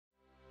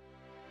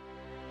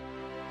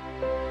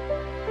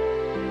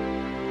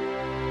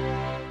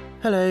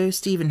Hello,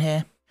 Stephen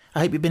here.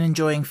 I hope you've been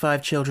enjoying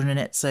 5 Children in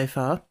It so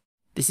far.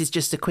 This is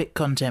just a quick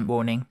content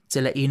warning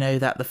to let you know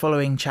that the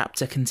following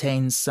chapter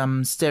contains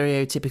some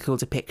stereotypical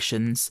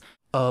depictions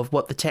of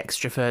what the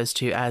text refers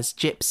to as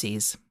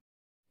gypsies.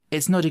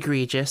 It's not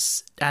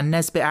egregious, and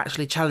Nesbit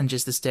actually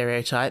challenges the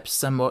stereotypes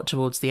somewhat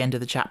towards the end of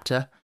the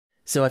chapter,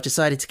 so I've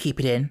decided to keep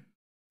it in.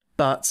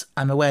 But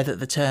I'm aware that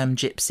the term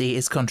gypsy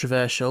is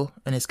controversial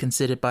and is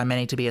considered by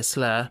many to be a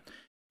slur,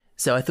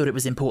 so I thought it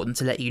was important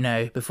to let you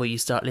know before you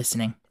start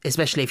listening,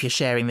 especially if you're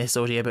sharing this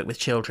audiobook with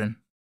children.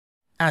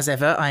 As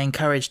ever, I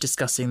encourage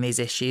discussing these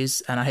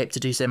issues, and I hope to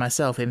do so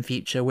myself in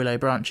future Willow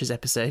Branches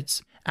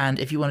episodes. And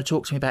if you want to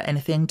talk to me about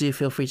anything, do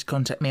feel free to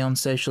contact me on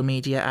social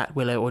media at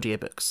Willow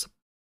Audiobooks.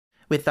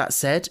 With that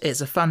said,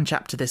 it's a fun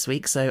chapter this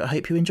week, so I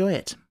hope you enjoy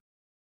it.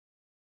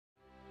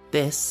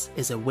 This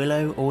is a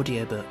Willow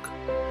audiobook.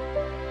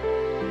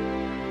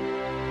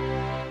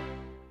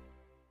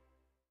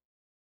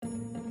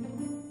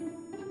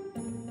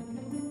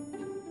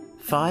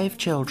 Five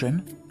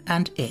Children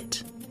and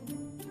It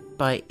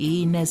by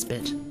E.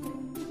 Nesbit.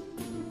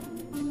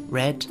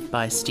 Read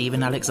by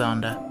Stephen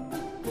Alexander.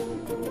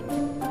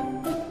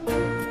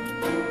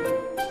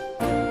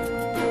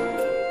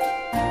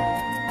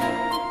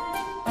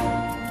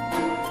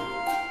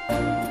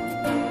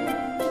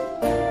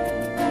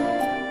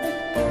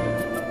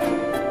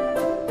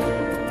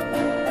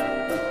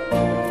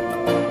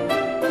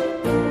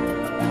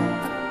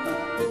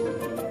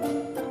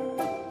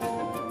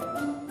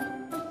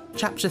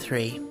 Chapter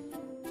 3.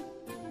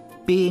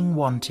 Being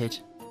Wanted.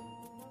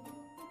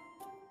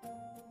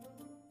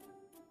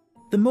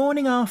 The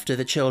morning after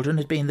the children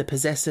had been the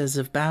possessors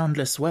of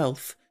boundless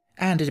wealth,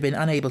 and had been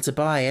unable to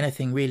buy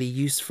anything really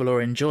useful or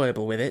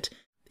enjoyable with it,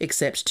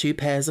 except 2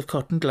 pairs of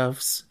cotton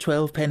gloves,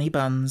 12-penny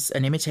buns,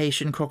 an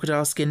imitation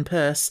crocodile skin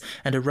purse,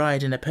 and a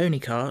ride in a pony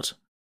cart,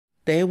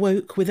 they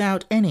awoke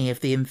without any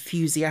of the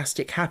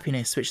enthusiastic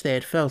happiness which they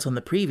had felt on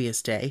the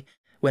previous day,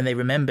 when they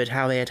remembered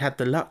how they had had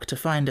the luck to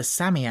find a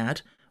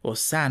Psammead, or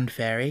sand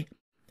fairy,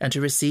 and to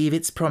receive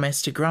its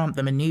promise to grant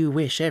them a new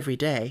wish every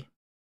day.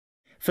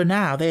 For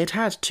now they had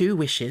had 2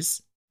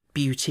 wishes,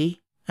 beauty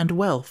and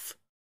wealth,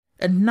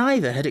 and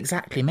neither had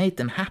exactly made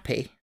them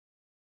happy.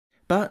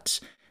 But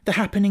the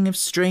happening of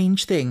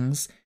strange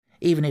things,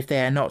 even if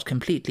they are not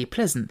completely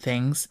pleasant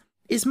things,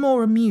 is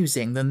more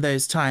amusing than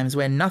those times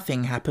when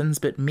nothing happens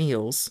but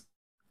meals,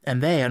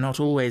 and they are not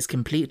always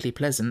completely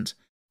pleasant,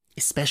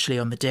 especially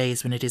on the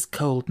days when it is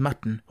cold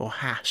mutton or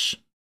hash.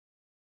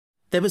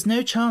 There was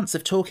no chance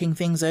of talking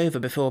things over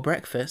before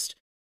breakfast,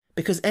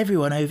 because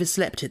everyone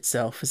overslept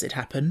itself as it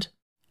happened,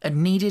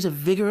 and needed a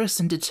vigorous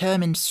and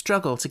determined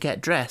struggle to get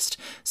dressed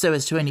so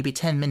as to only be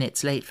 10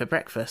 minutes late for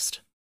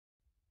breakfast.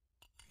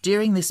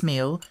 During this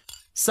meal,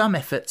 some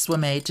efforts were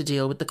made to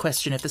deal with the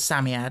question of the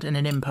Psammead in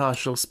an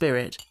impartial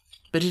spirit,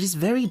 but it is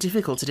very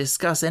difficult to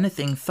discuss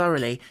anything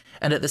thoroughly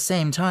and at the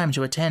same time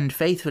to attend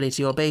faithfully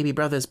to your baby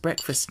brother's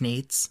breakfast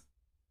needs.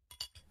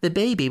 The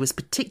baby was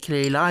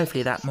particularly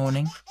lively that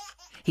morning.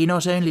 He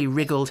not only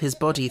wriggled his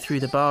body through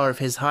the bar of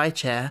his high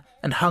chair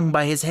and hung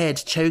by his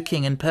head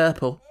choking and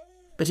purple,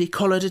 but he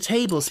collared a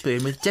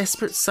tablespoon with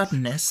desperate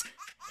suddenness,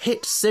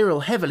 hit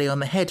Cyril heavily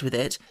on the head with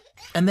it,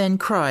 and then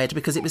cried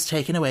because it was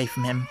taken away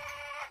from him.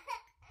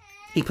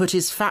 He put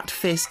his fat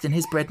fist in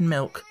his bread and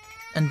milk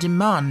and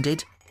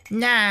demanded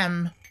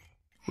 "Nam,"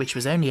 which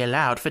was only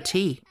allowed for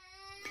tea.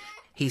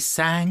 He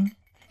sang,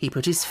 he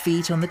put his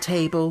feet on the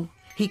table,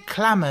 he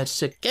clamoured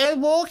to "Go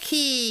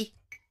walkie."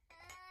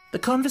 The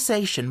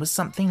conversation was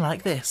something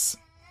like this.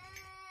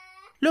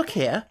 "Look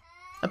here,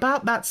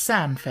 about that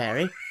sand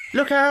fairy.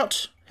 Look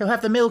out, he'll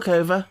have the milk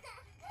over."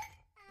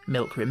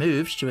 Milk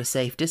removed to a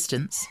safe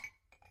distance.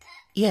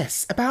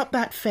 "Yes, about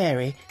that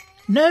fairy.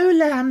 No,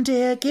 lamb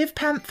dear, give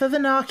Panther the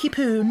narky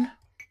poon."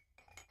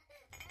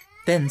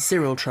 Then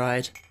Cyril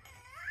tried.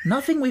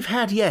 "Nothing we've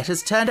had yet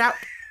has turned out..."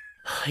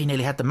 He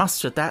nearly had the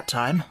mustard that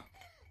time.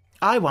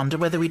 "I wonder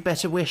whether we'd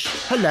better wish..."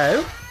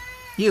 "Hello?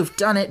 You've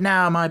done it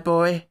now, my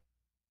boy."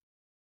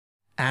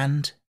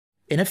 And,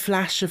 in a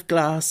flash of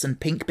glass and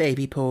pink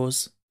baby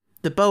paws,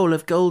 the bowl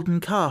of golden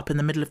carp in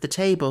the middle of the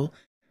table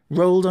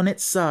rolled on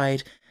its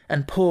side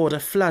and poured a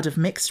flood of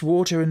mixed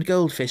water and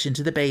goldfish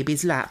into the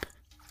baby's lap,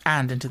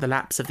 and into the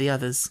laps of the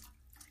others.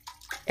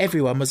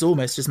 Everyone was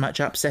almost as much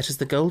upset as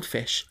the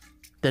goldfish,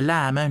 the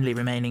lamb only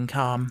remaining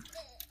calm.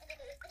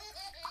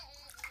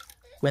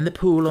 When the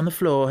pool on the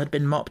floor had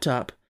been mopped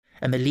up,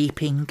 and the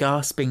leaping,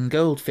 gasping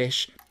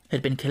goldfish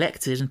had been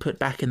collected and put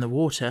back in the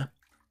water,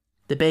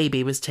 the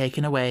baby was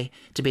taken away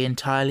to be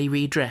entirely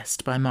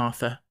redressed by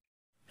Martha,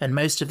 and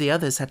most of the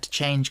others had to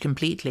change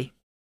completely.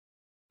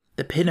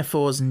 The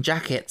pinafores and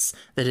jackets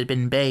that had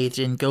been bathed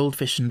in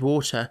goldfish and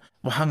water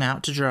were hung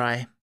out to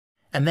dry,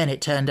 and then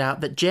it turned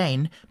out that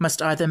Jane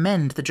must either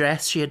mend the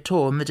dress she had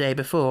torn the day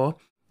before,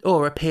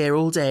 or appear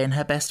all day in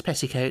her best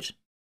petticoat.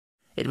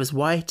 It was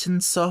white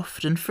and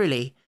soft and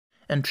frilly,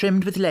 and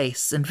trimmed with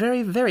lace, and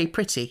very, very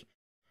pretty,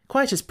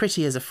 quite as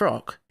pretty as a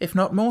frock, if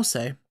not more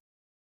so.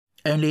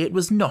 Only it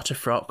was not a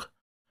frock,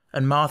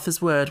 and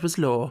Martha's word was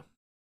law.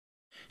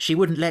 She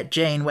wouldn't let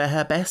Jane wear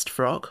her best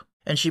frock,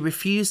 and she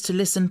refused to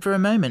listen for a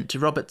moment to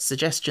Robert's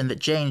suggestion that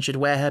Jane should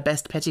wear her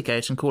best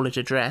petticoat and call it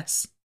a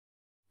dress.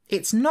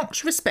 "It's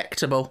not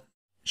respectable,"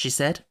 she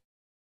said.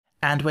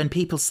 And when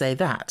people say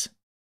that,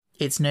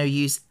 it's no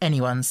use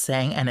anyone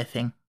saying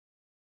anything.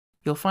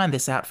 You'll find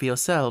this out for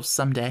yourselves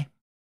someday.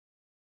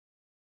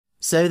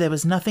 So there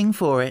was nothing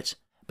for it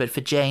but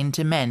for Jane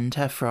to mend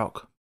her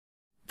frock.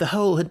 The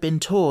hole had been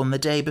torn the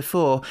day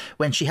before,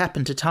 when she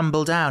happened to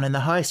tumble down in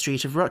the High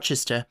Street of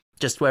Rochester,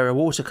 just where a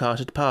water cart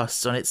had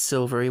passed on its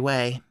silvery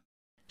way.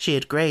 She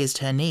had grazed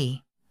her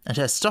knee, and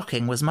her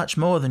stocking was much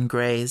more than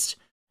grazed,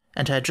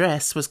 and her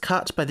dress was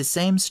cut by the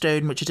same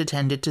stone which had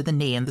attended to the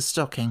knee and the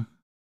stocking.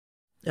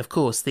 Of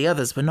course, the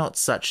others were not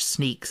such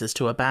sneaks as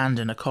to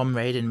abandon a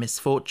comrade in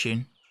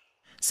misfortune,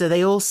 so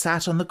they all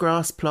sat on the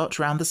grass plot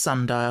round the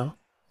sundial,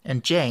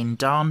 and Jane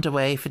darned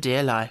away for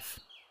dear life.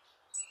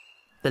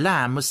 The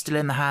lamb was still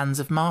in the hands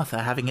of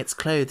Martha, having its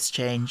clothes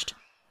changed,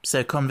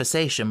 so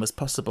conversation was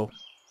possible.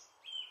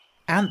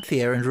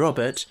 Anthea and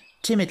Robert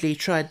timidly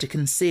tried to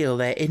conceal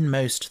their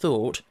inmost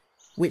thought,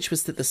 which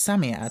was that the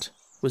Psammead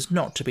was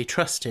not to be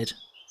trusted.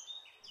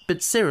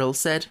 But Cyril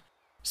said,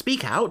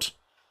 "Speak out.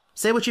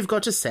 Say what you've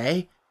got to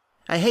say.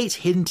 I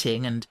hate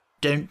hinting and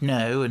don't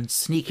know and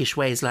sneakish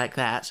ways like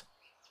that."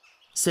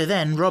 So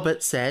then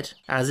Robert said,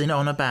 as in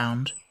honour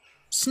bound,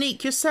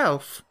 "Sneak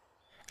yourself.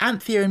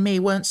 Anthea and me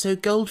weren't so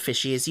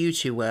goldfishy as you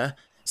two were,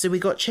 so we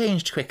got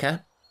changed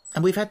quicker,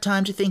 and we've had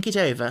time to think it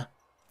over.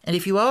 And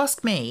if you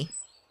ask me—"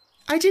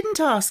 "I didn't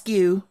ask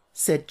you,"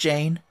 said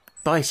Jane,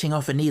 biting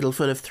off a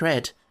needleful of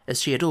thread,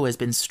 as she had always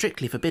been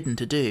strictly forbidden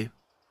to do.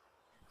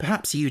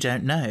 Perhaps you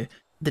don't know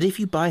that if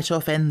you bite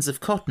off ends of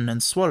cotton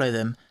and swallow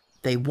them,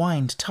 they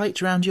wind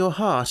tight round your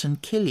heart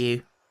and kill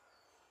you.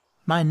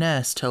 My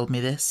nurse told me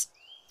this,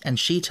 and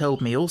she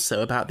told me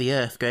also about the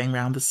earth going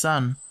round the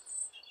sun.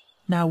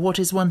 Now what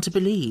is one to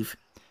believe,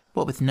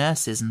 what with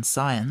nurses and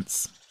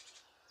science?"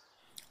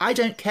 "I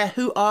don't care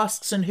who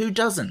asks and who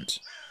doesn't,"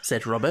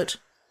 said Robert,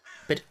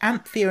 "but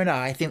Anthea and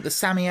I think the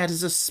Psammead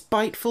is a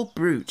spiteful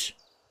brute.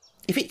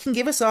 If it can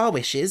give us our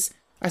wishes,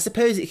 I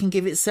suppose it can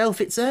give itself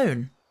its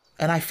own,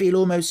 and I feel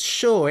almost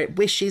sure it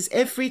wishes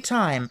every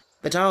time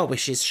that our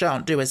wishes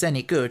shan't do us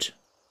any good.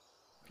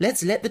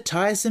 Let's let the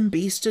tiresome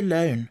beast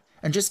alone,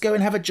 and just go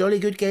and have a jolly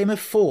good game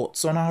of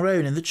forts on our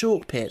own in the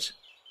chalk pit.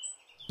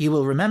 You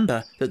will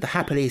remember that the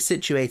happily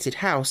situated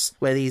house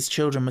where these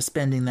children were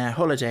spending their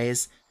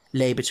holidays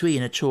lay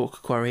between a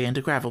chalk quarry and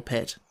a gravel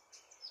pit."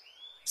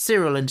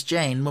 Cyril and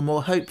Jane were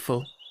more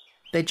hopeful.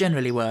 They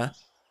generally were.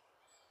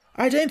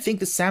 "I don't think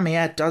the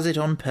Psammead does it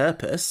on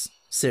purpose,"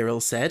 Cyril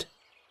said.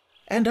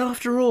 "And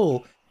after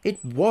all,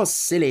 it was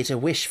silly to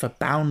wish for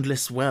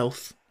boundless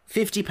wealth.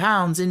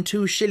 £50 in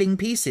 2-shilling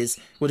pieces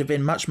would have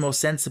been much more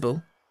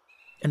sensible.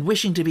 And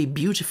wishing to be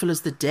beautiful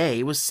as the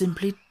day was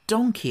simply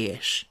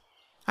donkeyish.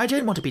 I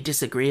don't want to be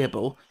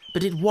disagreeable,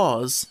 but it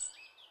was.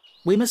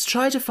 We must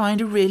try to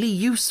find a really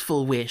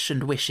useful wish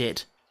and wish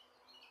it."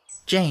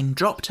 Jane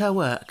dropped her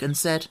work and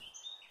said,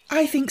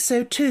 "I think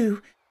so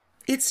too.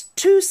 It's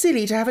too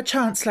silly to have a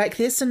chance like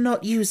this and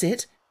not use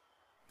it.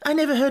 I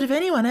never heard of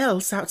anyone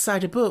else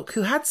outside a book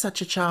who had such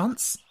a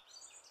chance.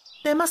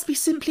 There must be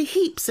simply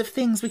heaps of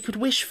things we could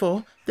wish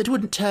for that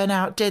wouldn't turn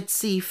out Dead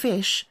Sea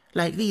fish,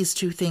 like these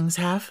two things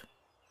have.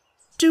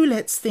 Do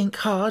let's think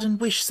hard and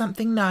wish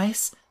something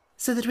nice,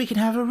 so that we can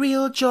have a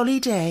real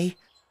jolly day,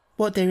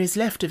 what there is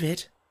left of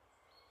it."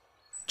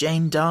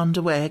 Jane darned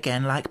away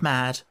again like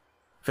mad,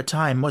 for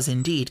time was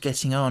indeed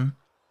getting on,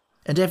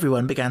 and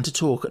everyone began to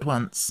talk at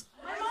once.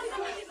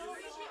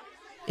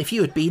 If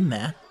you had been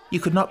there, you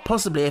could not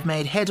possibly have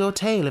made head or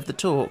tail of the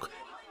talk,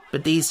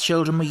 but these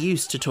children were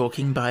used to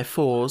talking by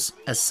fours,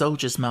 as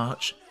soldiers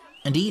march,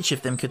 and each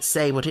of them could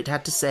say what it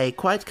had to say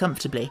quite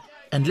comfortably,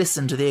 and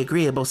listen to the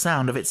agreeable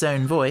sound of its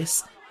own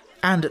voice,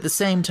 and at the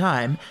same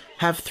time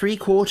have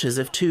 3/4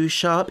 of 2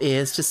 sharp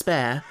ears to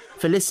spare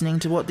for listening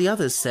to what the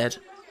others said.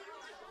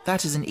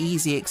 That is an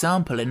easy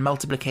example in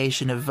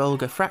multiplication of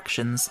vulgar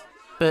fractions,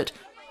 but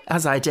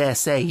as I dare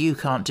say you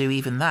can't do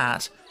even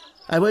that,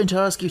 I won't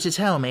ask you to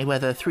tell me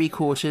whether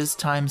 3/4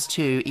 times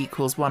 2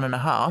 equals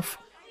 1.5,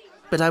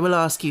 but I will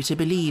ask you to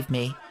believe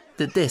me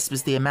that this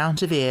was the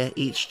amount of ear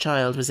each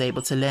child was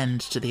able to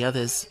lend to the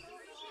others.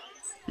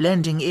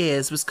 Lending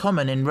ears was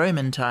common in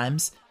Roman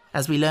times,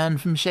 as we learn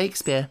from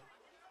Shakespeare,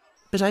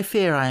 but I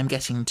fear I am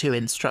getting too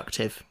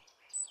instructive.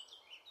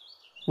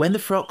 When the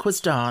frock was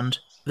darned,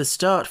 the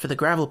start for the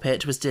gravel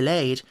pit was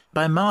delayed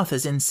by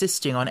Martha's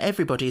insisting on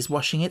everybody's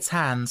washing its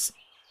hands,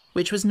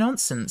 which was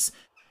nonsense,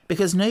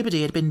 because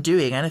nobody had been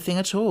doing anything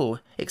at all,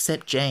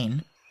 except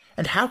Jane,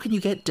 and how can you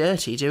get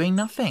dirty doing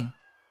nothing?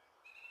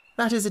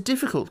 That is a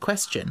difficult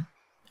question,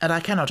 and I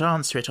cannot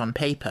answer it on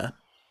paper.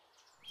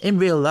 In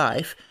real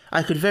life,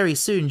 I could very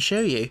soon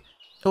show you,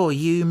 or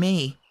you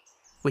me,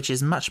 which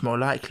is much more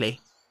likely.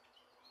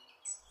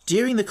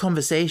 During the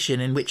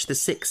conversation in which the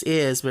 6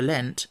 ears were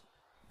lent,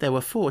 there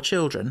were 4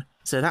 children,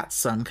 so that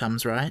sum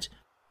comes right,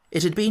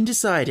 it had been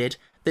decided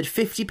that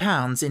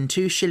 £50 in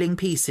 2-shilling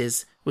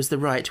pieces was the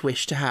right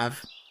wish to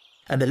have,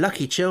 and the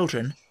lucky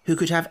children who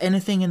could have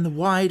anything in the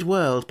wide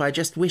world by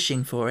just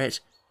wishing for it,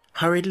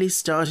 hurriedly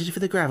started for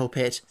the gravel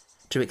pit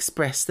to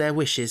express their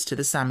wishes to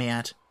the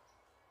Psammead.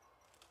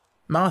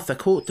 Martha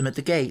caught them at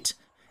the gate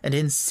and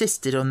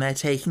insisted on their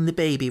taking the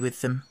baby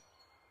with them.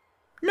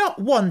 "Not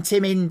want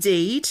him,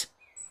 indeed!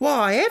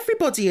 Why,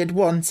 everybody'd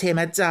want him,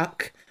 a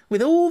duck,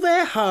 with all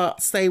their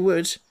hearts they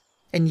would.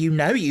 And you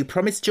know you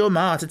promised your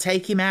ma to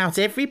take him out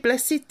every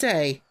blessed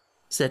day,"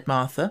 said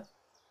Martha.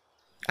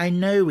 "I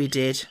know we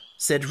did,"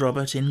 said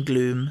Robert in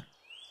gloom.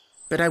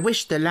 "But I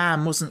wish the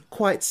lamb wasn't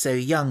quite so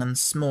young and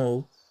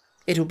small.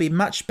 It will be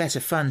much better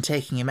fun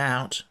taking him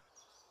out."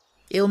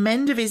 "He'll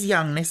mend of his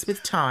youngness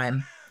with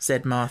time,"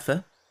 said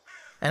Martha.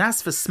 "And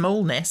as for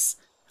smallness,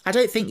 I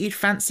don't think you'd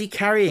fancy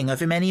carrying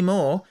of him any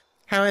more,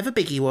 however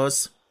big he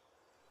was.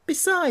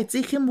 Besides,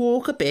 he can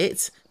walk a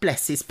bit,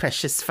 bless his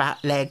precious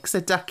fat legs, a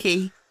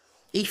ducky.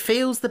 He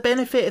feels the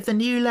benefit of the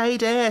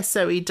new-laid air,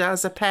 so he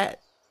does, a pet."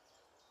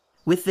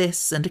 With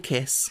this and a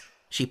kiss,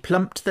 she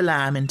plumped the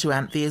lamb into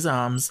Anthea's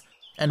arms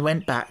and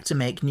went back to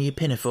make new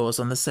pinafores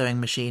on the sewing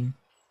machine.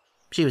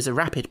 She was a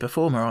rapid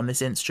performer on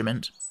this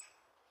instrument.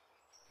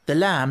 The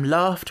lamb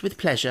laughed with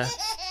pleasure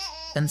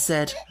and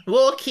said,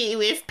 "Walkie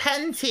with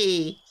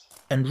Panty,"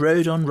 and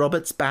rode on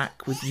Robert's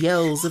back with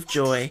yells of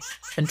joy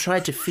and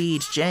tried to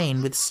feed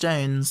Jane with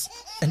stones,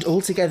 and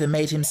altogether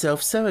made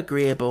himself so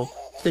agreeable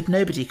that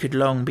nobody could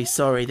long be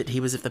sorry that he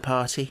was of the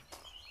party.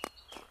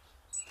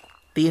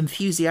 The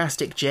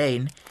enthusiastic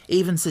Jane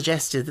even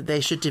suggested that they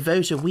should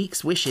devote a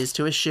week's wishes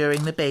to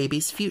assuring the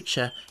baby's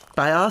future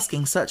by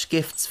asking such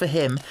gifts for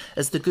him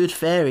as the good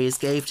fairies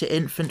gave to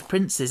infant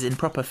princes in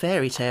proper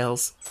fairy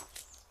tales.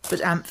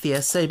 But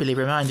Anthea soberly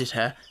reminded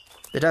her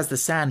that as the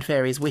sand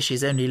fairies'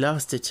 wishes only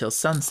lasted till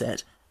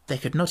sunset, they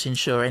could not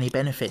ensure any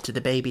benefit to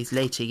the baby's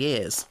later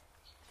years.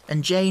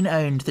 And Jane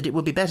owned that it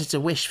would be better to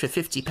wish for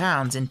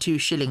 £50 in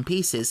 2-shilling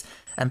pieces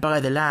and buy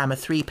the lamb a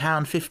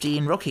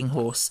 £3.15 rocking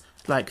horse,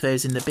 like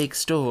those in the big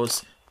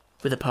stores,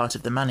 with a part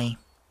of the money.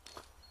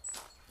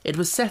 It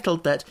was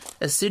settled that,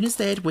 as soon as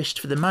they had wished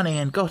for the money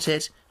and got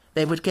it,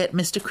 they would get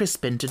Mr.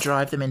 Crispin to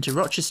drive them into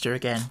Rochester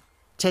again,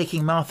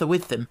 taking Martha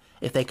with them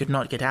if they could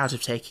not get out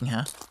of taking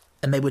her,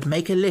 and they would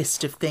make a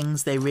list of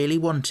things they really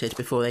wanted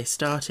before they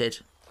started.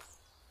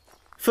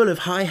 Full of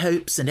high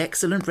hopes and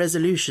excellent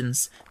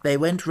resolutions, they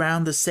went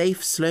round the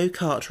safe, slow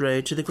cart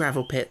road to the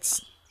gravel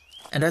pits,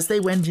 and as they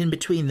went in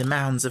between the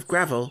mounds of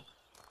gravel,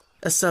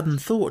 a sudden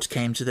thought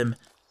came to them,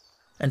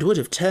 and would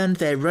have turned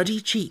their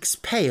ruddy cheeks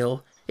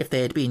pale if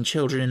they had been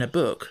children in a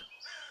book.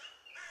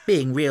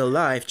 Being real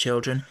live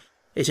children,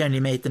 it only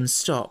made them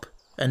stop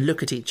and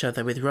look at each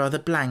other with rather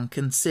blank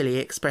and silly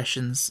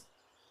expressions.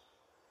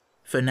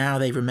 For now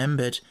they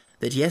remembered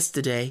that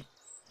yesterday,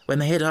 when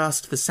they had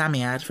asked the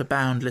Psammead for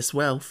boundless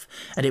wealth,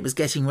 and it was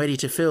getting ready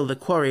to fill the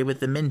quarry with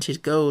the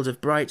minted gold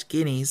of bright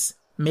guineas,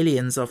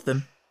 millions of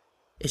them,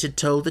 it had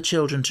told the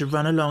children to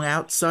run along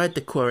outside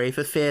the quarry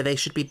for fear they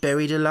should be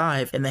buried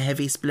alive in the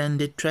heavy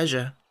splendid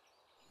treasure.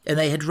 And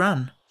they had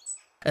run.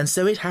 And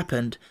so it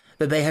happened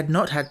that they had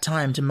not had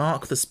time to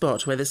mark the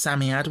spot where the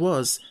Psammead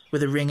was,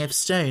 with a ring of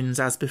stones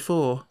as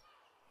before.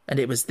 And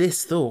it was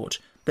this thought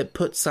that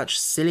put such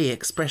silly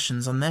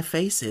expressions on their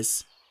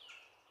faces.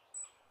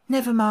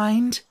 "Never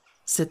mind,"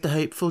 said the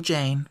hopeful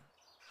Jane.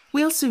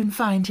 "We'll soon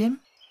find him."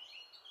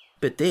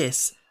 But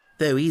this,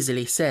 though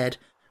easily said,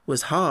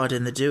 was hard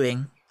in the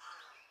doing.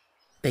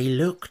 They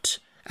looked,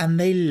 and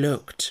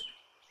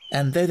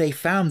though they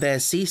found their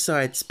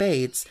seaside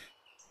spades,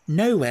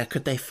 nowhere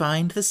could they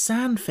find the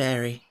sand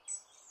fairy.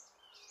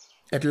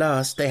 At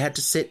last they had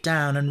to sit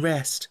down and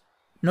rest,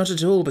 not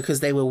at all because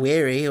they were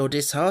weary or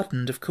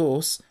disheartened, of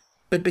course,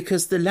 but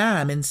because the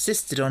lamb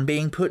insisted on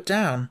being put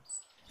down,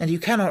 and you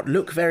cannot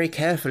look very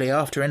carefully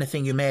after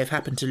anything you may have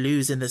happened to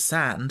lose in the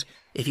sand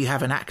if you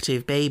have an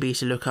active baby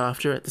to look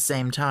after at the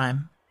same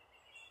time.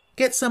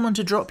 Get someone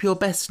to drop your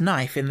best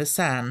knife in the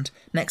sand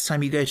next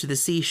time you go to the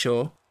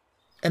seashore,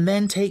 and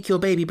then take your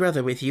baby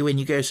brother with you when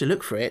you go to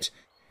look for it,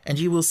 and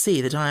you will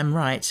see that I am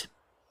right.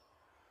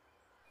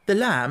 The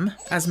lamb,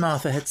 as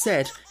Martha had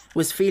said,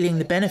 was feeling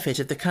the benefit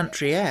of the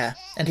country air,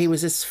 and he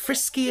was as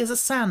frisky as a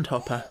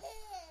sandhopper.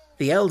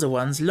 The elder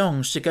ones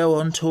longed to go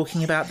on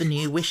talking about the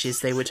new wishes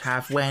they would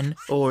have when,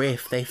 or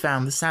if, they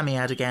found the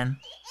Psammead again.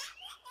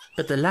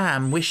 But the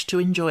lamb wished to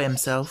enjoy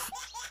himself.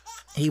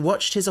 He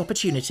watched his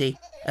opportunity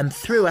and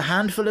threw a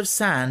handful of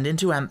sand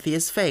into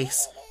Anthea's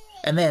face,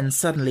 and then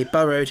suddenly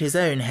burrowed his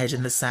own head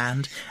in the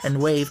sand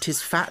and waved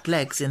his fat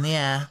legs in the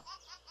air.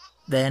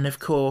 Then, of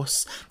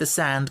course, the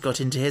sand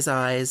got into his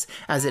eyes,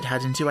 as it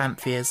had into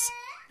Anthea's,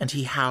 and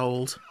he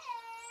howled.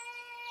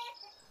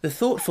 The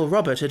thoughtful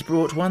Robert had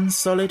brought one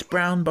solid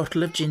brown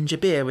bottle of ginger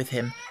beer with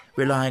him,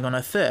 relying on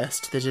a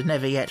thirst that had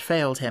never yet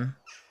failed him.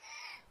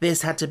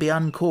 This had to be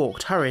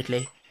uncorked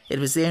hurriedly. It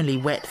was the only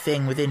wet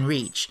thing within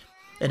reach,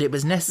 and it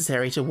was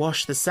necessary to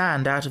wash the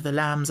sand out of the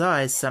lamb's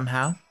eyes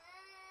somehow.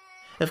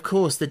 Of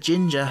course the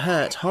ginger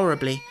hurt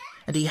horribly,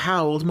 and he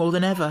howled more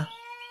than ever.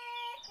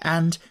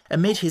 And,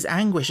 amid his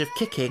anguish of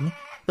kicking,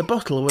 the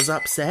bottle was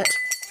upset,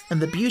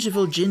 and the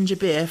beautiful ginger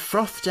beer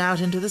frothed out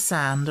into the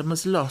sand and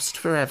was lost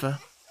forever.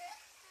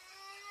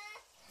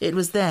 It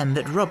was then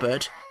that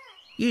Robert,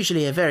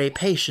 usually a very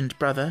patient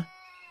brother,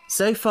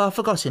 so far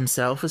forgot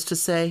himself as to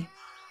say,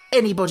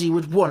 "Anybody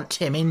would want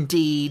him,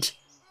 indeed.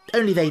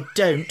 Only they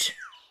don't.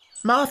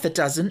 Martha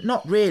doesn't,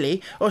 not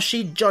really, or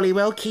she'd jolly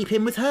well keep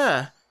him with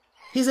her.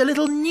 He's a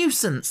little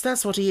nuisance,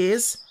 that's what he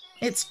is.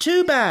 It's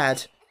too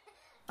bad.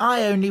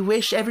 I only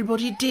wish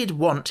everybody did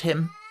want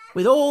him,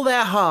 with all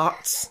their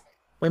hearts.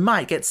 We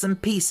might get some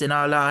peace in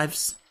our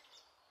lives."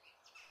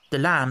 The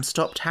lamb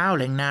stopped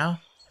howling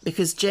now,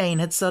 because Jane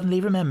had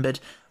suddenly remembered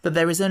that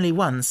there is only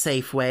one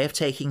safe way of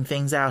taking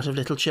things out of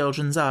little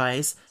children's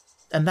eyes,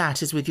 and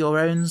that is with your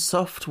own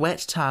soft,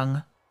 wet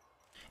tongue.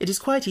 It is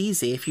quite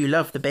easy if you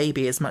love the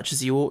baby as much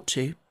as you ought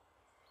to.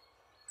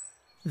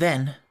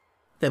 Then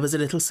there was a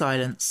little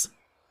silence.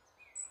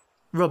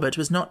 Robert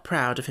was not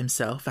proud of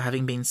himself for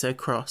having been so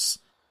cross,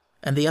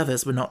 and the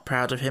others were not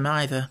proud of him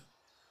either.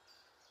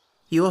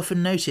 You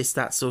often notice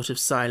that sort of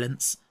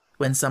silence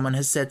when someone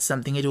has said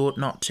something it ought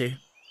not to,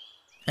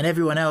 and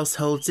everyone else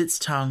holds its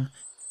tongue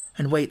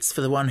and waits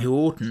for the one who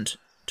oughtn't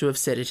to have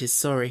said it is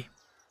sorry.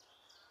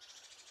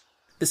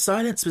 The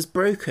silence was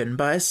broken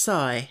by a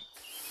sigh.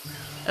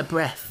 A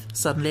breath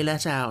suddenly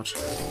let out.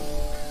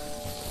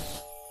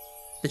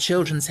 The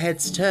children's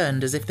heads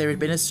turned as if there had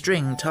been a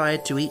string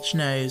tied to each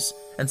nose,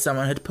 and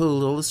someone had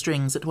pulled all the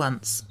strings at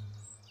once.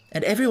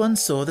 And everyone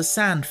saw the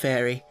sand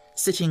fairy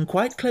sitting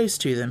quite close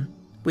to them,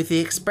 with the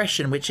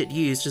expression which it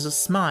used as a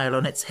smile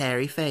on its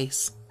hairy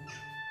face.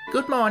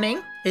 "Good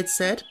morning," it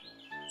said.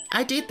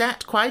 "I did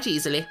that quite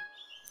easily.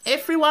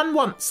 Everyone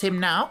wants him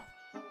now."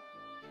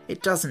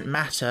 "It doesn't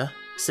matter,"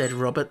 said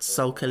Robert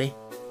sulkily,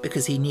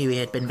 because he knew he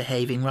had been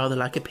behaving rather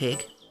like a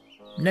pig.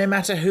 "No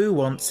matter who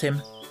wants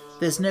him.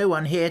 There's no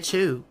one here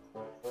to.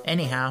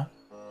 Anyhow."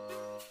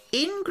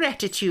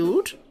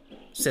 "Ingratitude,"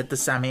 said the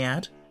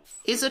Psammead,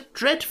 "is a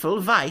dreadful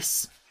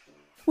vice."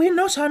 "We're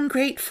not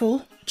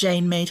ungrateful,"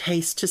 Jane made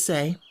haste to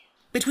say,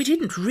 "but we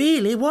didn't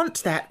really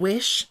want that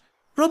wish.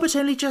 Robert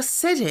only just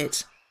said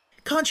it.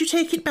 Can't you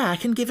take it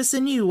back and give us a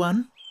new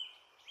one?"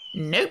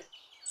 "Nope,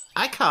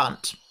 I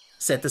can't,"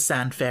 said the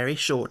Sand Fairy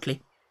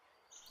shortly.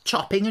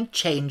 "Chopping and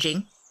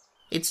changing.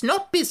 It's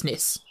not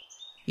business.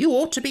 You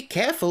ought to be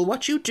careful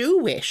what you do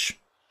wish.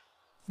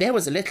 There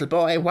was a little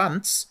boy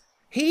once.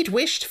 He'd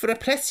wished for a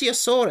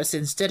plesiosaurus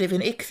instead of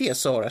an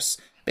ichthyosaurus,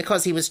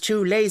 because he was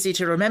too lazy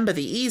to remember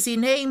the easy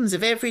names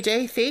of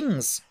everyday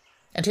things.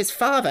 And his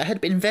father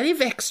had been very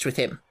vexed with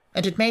him,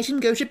 and had made him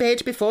go to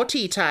bed before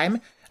tea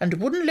time, and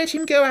wouldn't let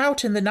him go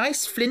out in the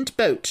nice flint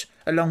boat,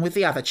 along with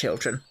the other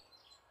children.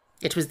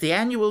 It was the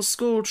annual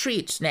school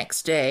treat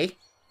next day,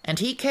 and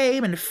he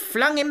came and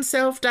flung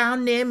himself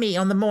down near me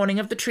on the morning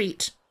of the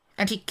treat,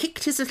 and he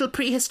kicked his little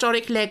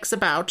prehistoric legs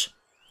about,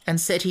 and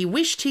said he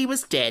wished he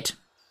was dead.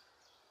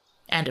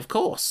 And of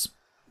course,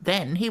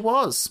 then he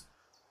was."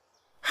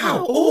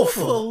 "How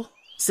awful!"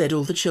 said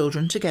all the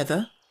children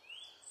together.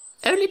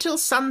 "Only till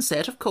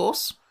sunset, of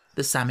course,"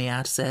 the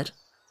Psammead said.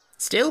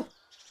 "Still,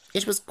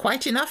 it was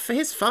quite enough for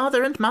his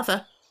father and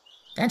mother,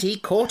 and he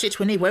caught it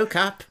when he woke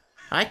up,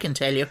 I can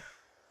tell you.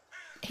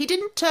 He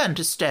didn't turn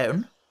to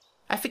stone.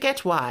 I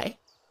forget why,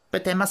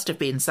 but there must have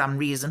been some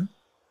reason.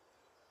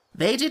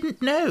 They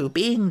didn't know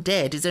being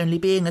dead is only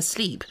being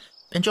asleep,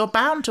 and you're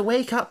bound to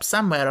wake up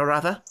somewhere or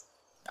other,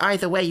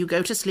 either where you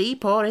go to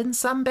sleep or in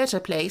some better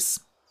place.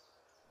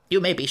 You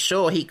may be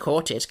sure he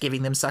caught it,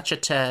 giving them such a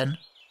turn.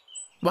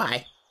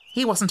 Why,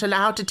 he wasn't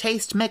allowed to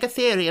taste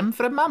megatherium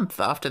for a month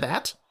after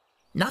that.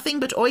 Nothing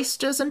but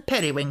oysters and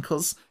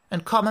periwinkles,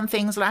 and common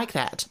things like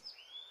that."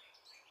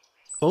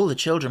 All the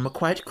children were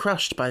quite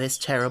crushed by this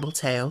terrible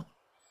tale.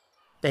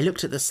 They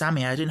looked at the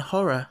Psammead in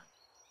horror.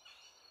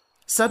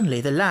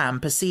 Suddenly the lamb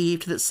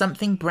perceived that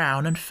something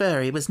brown and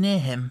furry was near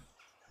him.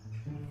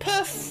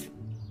 "Puff!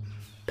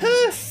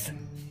 Puff!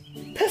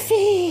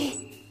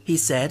 Puffy!" he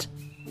said,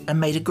 and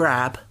made a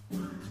grab.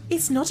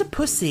 "It's not a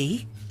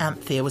pussy,"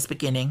 Anthea was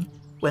beginning,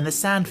 when the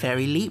Sand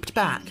Fairy leaped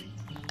back.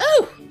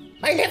 "Oh,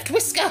 my left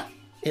whisker!"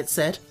 it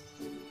said.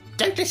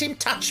 "Don't let him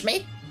touch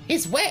me.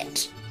 He's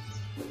wet."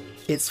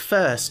 Its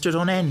fur stood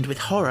on end with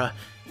horror,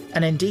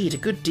 and indeed a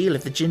good deal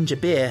of the ginger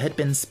beer had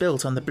been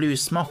spilt on the blue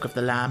smock of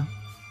the lamb.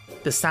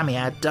 The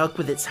Psammead dug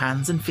with its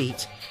hands and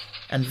feet,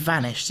 and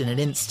vanished in an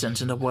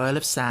instant in a whirl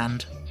of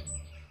sand.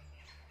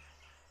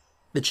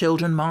 The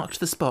children marked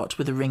the spot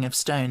with a ring of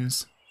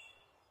stones.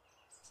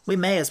 "We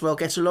may as well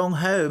get along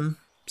home,"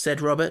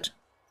 said Robert.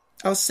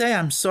 "I'll say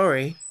I'm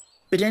sorry,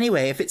 but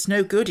anyway, if it's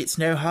no good, it's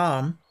no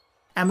harm,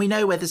 and we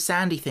know where the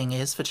sandy thing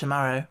is for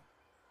tomorrow."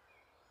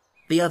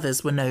 The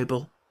others were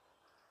noble.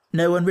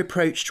 No one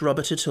reproached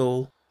Robert at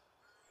all.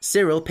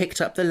 Cyril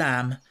picked up the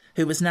lamb,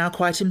 who was now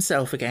quite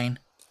himself again,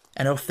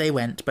 and off they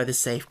went by the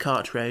safe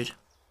cart road.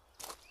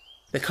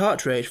 The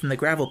cart road from the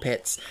gravel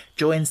pits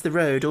joins the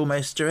road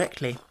almost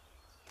directly.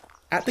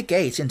 At the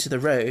gate into the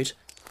road,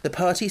 the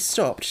party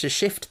stopped to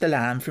shift the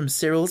lamb from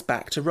Cyril's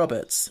back to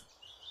Robert's,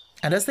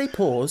 and as they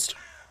paused,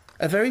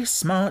 a very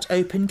smart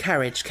open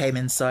carriage came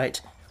in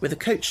sight, with a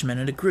coachman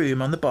and a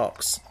groom on the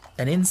box,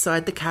 and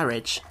inside the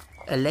carriage,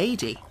 a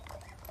lady.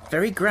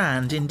 very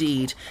grand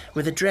indeed,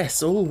 with a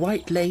dress all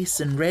white lace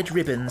and red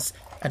ribbons,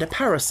 and a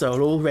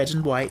parasol all red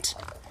and white,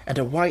 and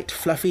a white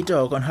fluffy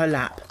dog on her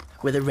lap,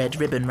 with a red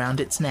ribbon round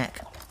its neck.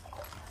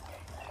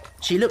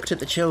 She looked at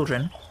the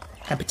children,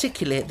 and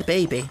particularly at the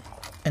baby,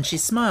 and she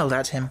smiled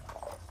at him.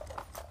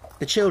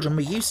 The children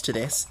were used to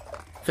this,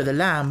 for the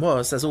lamb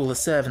was, as all the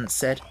servants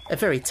said, a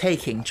very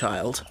taking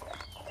child.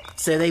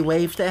 So they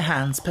waved their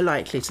hands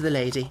politely to the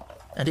lady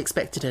and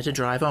expected her to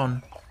drive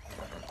on.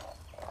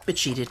 But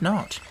she did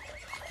not.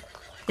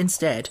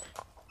 Instead,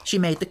 she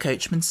made the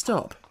coachman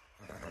stop.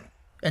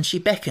 And she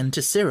beckoned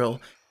to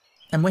Cyril,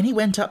 and when he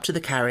went up to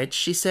the carriage,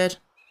 she said,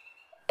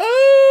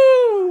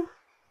 "Oh,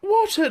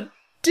 what a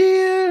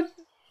dear,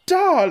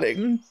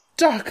 darling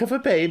duck of a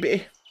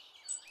baby.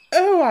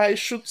 Oh, I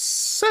should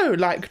so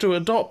like to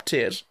adopt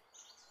it.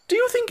 Do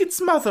you think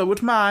its mother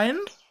would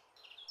mind?"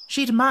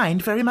 "She'd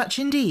mind very much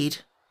indeed,"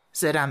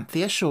 said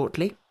Anthea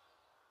shortly.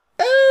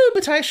 "Oh,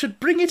 but I should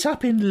bring it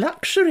up in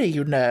luxury,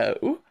 you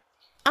know.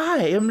 I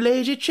am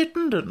Lady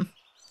Chittenden.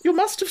 You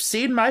must have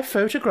seen my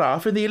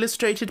photograph in the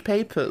illustrated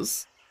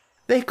papers.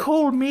 They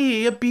call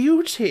me a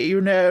beauty,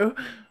 you know,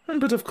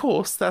 but of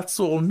course that's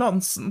all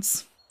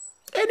nonsense.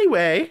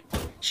 Anyway,"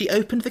 she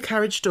opened the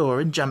carriage door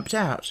and jumped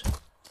out.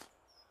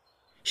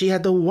 She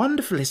had the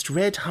wonderfulest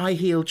red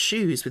high-heeled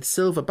shoes with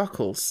silver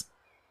buckles.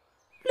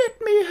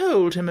 "Let me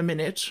hold him a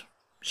minute,"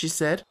 she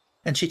said,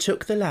 and she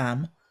took the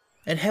lamb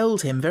and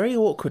held him very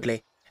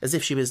awkwardly, as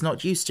if she was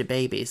not used to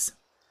babies.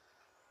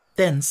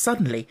 Then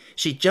suddenly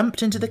she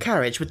jumped into the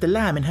carriage with the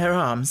lamb in her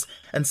arms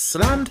and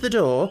slammed the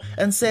door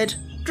and said,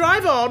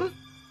 "Drive on!"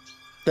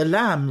 The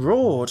lamb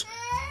roared,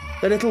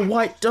 the little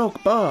white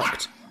dog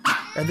barked,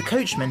 and the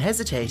coachman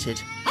hesitated.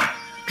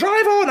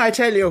 "Drive on, I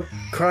tell you!"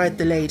 cried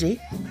the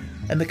lady,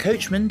 and the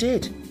coachman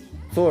did,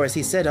 for, as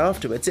he said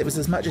afterwards, it was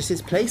as much as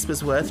his place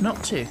was worth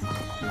not to.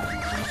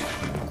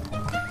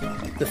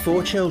 The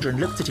four children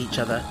looked at each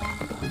other,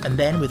 and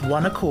then with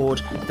one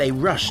accord they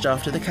rushed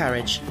after the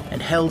carriage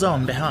and held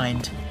on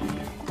behind.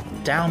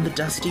 Down the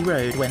dusty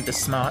road went the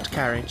smart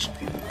carriage,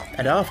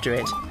 and after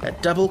it,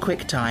 at double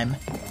quick time,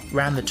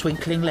 ran the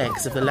twinkling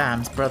legs of the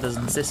lamb's brothers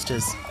and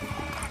sisters.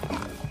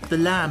 The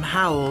lamb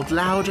howled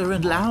louder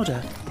and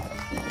louder,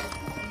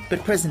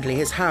 but presently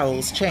his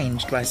howls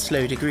changed by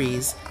slow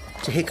degrees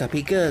to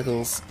hiccupy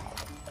gurgles,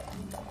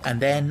 and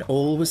then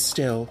all was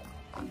still,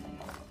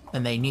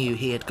 and they knew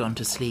he had gone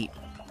to sleep.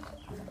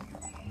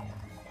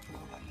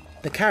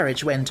 The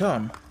carriage went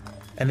on,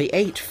 and the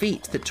 8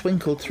 feet that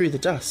twinkled through the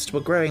dust were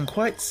growing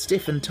quite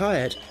stiff and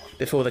tired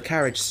before the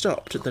carriage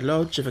stopped at the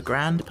lodge of a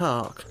grand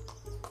park.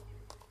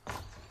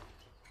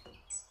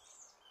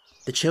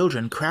 The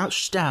children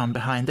crouched down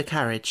behind the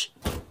carriage,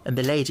 and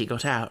the lady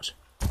got out.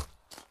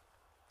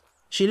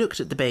 She looked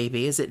at the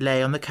baby as it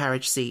lay on the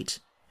carriage seat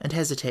and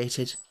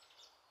hesitated.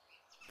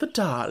 "The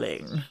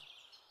darling,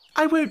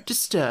 I won't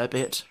disturb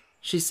it,"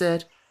 she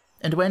said,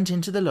 and went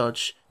into the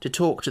lodge to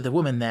talk to the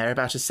woman there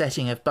about a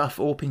setting of Buff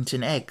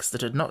Orpington eggs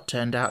that had not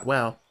turned out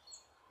well.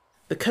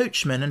 The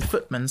coachman and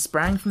footman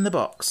sprang from the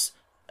box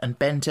and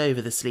bent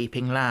over the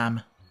sleeping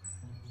lamb.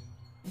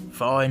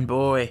 "Fine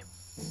boy.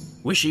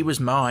 Wish he was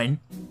mine,"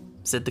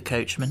 said the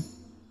coachman.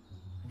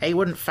 "He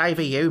wouldn't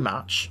favour you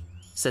much,"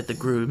 said the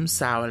groom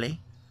sourly.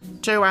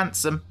 "Too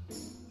handsome."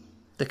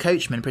 The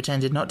coachman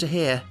pretended not to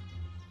hear.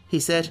 He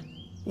said,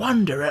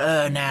 "Wonder at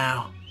her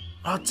now.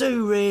 I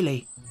do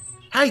really.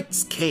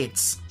 Hates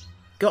kids.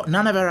 Got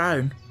none of her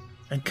own,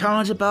 and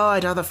can't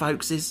abide other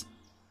folks's."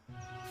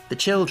 The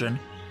children,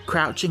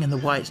 crouching in the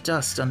white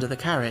dust under the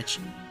carriage,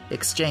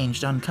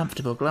 exchanged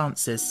uncomfortable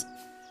glances.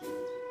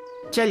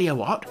 "Tell you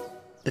what,"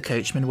 the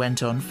coachman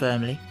went on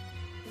firmly,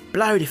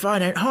 "blowed if I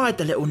don't hide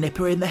the little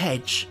nipper in the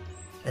hedge,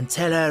 and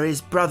tell her his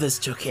brothers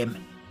took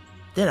him.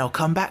 Then I'll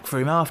come back for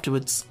him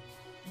afterwards."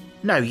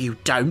 "No, you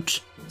don't,"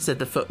 said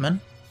the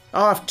footman.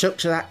 "I've took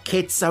to that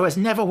kid so as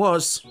never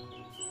was.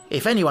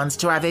 If anyone's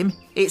to have him,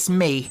 it's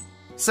me.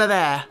 So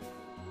there."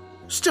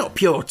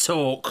 "Stop your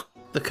talk,"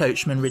 the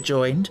coachman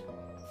rejoined.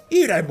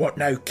 "You don't want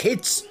no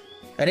kids,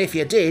 and if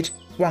you did,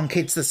 one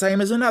kid's the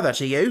same as another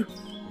to you.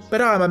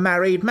 But I'm a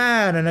married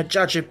man and a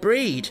judge of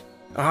breed.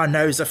 I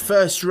knows a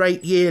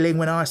first-rate yearling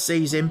when I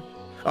sees him.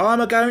 I'm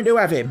a-going to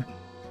have him,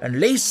 and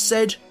least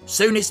said,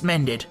 soonest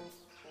mended."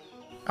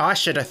 "I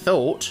should have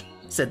thought,"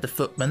 said the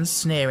footman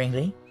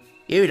sneeringly,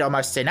 "you'd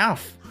almost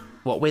enough.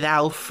 What with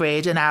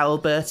Alfred and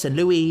Albert and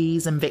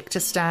Louise and Victor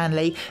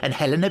Stanley and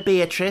Helena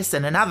Beatrice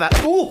and another—"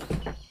 "Oh!"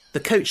 The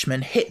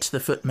coachman hit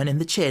the footman in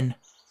the chin.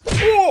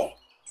 "Oh!"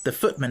 The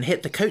footman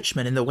hit the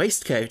coachman in the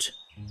waistcoat.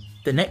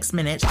 The next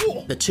minute,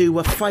 the two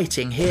were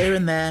fighting here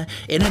and there,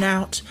 in and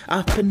out,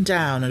 up and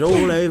down, and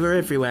all over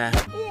everywhere,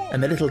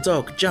 and the little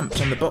dog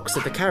jumped on the box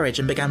of the carriage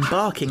and began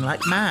barking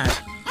like mad.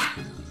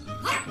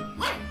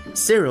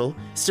 Cyril,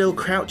 still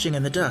crouching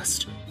in the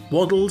dust,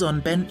 waddled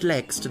on bent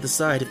legs to the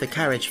side of the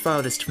carriage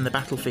farthest from the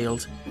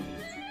battlefield.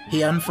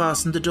 He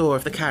unfastened the door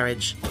of the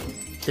carriage.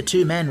 The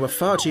two men were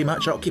far too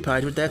much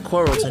occupied with their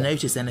quarrel to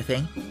notice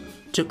anything,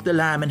 took the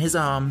lamb in his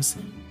arms,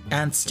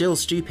 and, still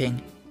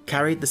stooping,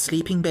 carried the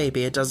sleeping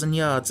baby a dozen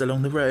yards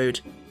along the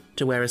road,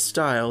 to where a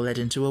stile led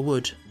into a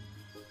wood.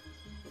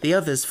 The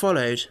others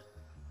followed,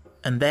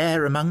 and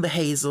there among the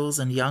hazels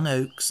and young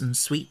oaks and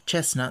sweet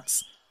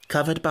chestnuts,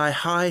 covered by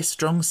high,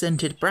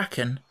 strong-scented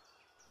bracken,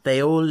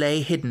 they all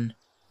lay hidden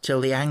till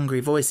the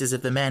angry voices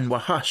of the men were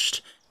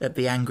hushed at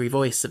the angry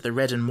voice of the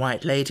red and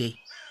white lady.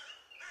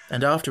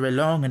 And after a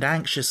long and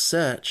anxious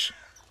search,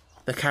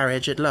 the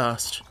carriage at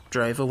last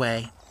drove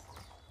away.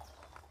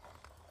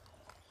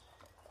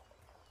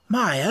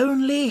 "My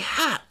only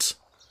hat,"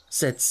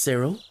 said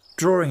Cyril,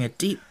 drawing a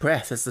deep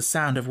breath as the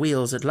sound of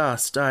wheels at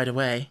last died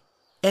away.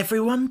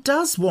 "Everyone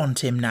does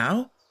want him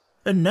now,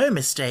 and no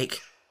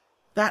mistake.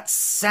 That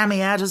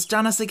Psammead has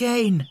done us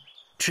again.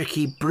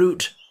 Tricky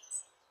brute.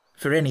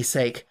 For any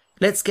sake,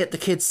 let's get the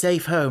kids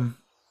safe home."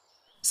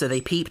 So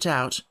they peeped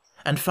out,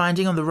 and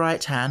finding on the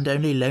right hand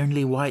only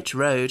lonely white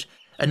road,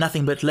 and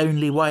nothing but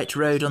lonely white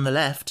road on the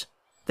left,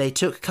 they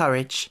took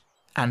courage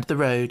and the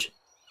road,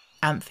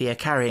 Anthea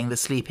carrying the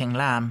sleeping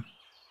lamb.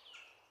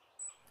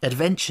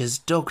 Adventures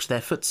dogged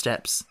their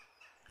footsteps.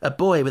 A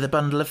boy with a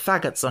bundle of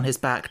faggots on his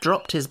back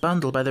dropped his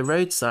bundle by the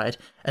roadside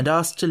and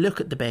asked to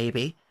look at the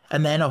baby,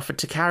 and then offered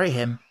to carry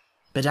him,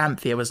 but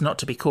Anthea was not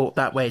to be caught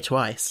that way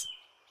twice.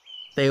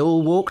 They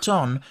all walked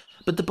on,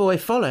 but the boy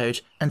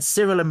followed, and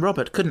Cyril and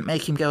Robert couldn't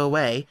make him go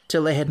away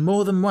till they had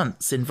more than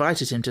once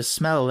invited him to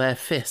smell their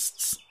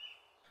fists.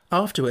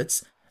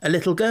 Afterwards, a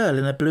little girl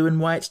in a blue and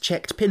white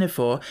checked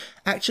pinafore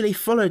actually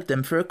followed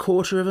them for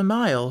 1/4 of a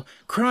mile,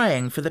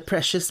 crying for the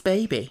precious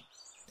baby.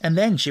 And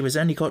then she was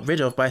only got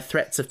rid of by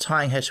threats of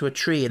tying her to a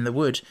tree in the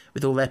wood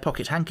with all their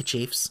pocket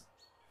handkerchiefs.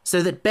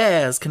 "So that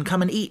bears can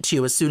come and eat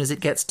you as soon as it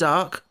gets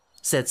dark,"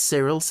 said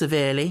Cyril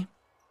severely.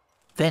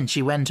 Then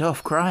she went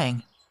off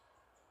crying.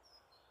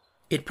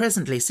 It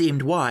presently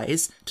seemed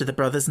wise to the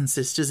brothers and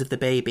sisters of the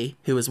baby,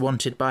 who was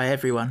wanted by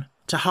everyone,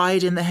 to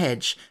hide in the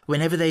hedge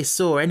whenever they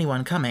saw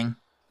anyone coming,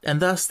 and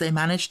thus they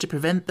managed to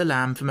prevent the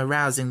lamb from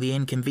arousing the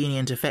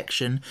inconvenient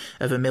affection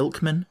of a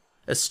milkman,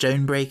 a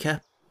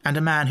stonebreaker, and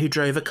a man who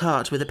drove a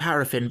cart with a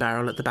paraffin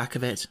barrel at the back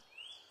of it.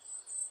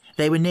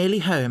 They were nearly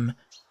home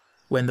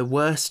when the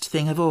worst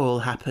thing of all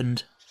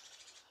happened.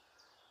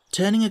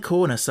 Turning a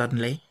corner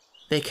suddenly,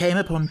 they came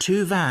upon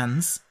 2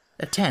 vans,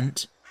 a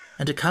tent,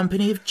 and a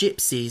company of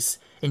gypsies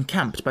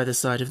encamped by the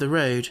side of the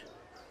road.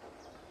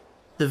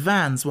 The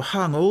vans were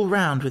hung all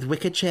round with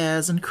wicker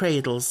chairs and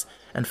cradles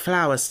and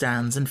flower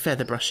stands and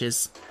feather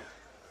brushes.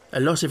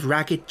 A lot of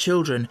ragged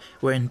children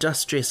were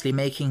industriously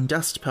making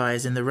dust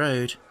pies in the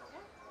road.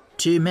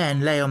 2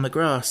 men lay on the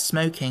grass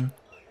smoking,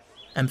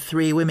 and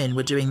 3 women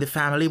were doing the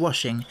family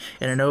washing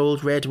in an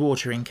old red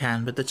watering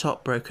can with the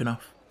top broken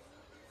off.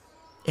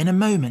 In a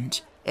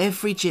moment,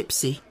 every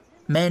gypsy,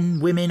 men,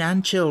 women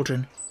and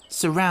children,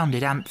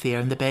 surrounded Anthea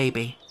and the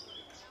baby.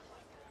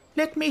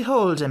 "Let me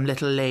hold him,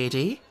 little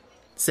lady,"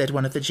 said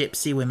one of the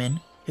gypsy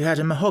women, who had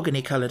a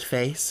mahogany-coloured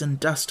face and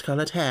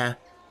dust-coloured hair.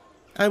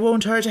 "I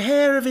won't hurt a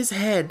hair of his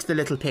head, the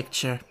little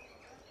picture."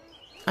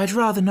 "I'd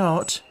rather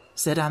not,"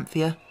 said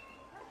Anthea.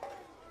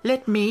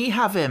 "Let me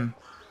have him,"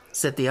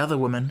 said the other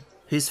woman,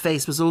 whose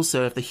face was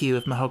also of the hue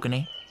of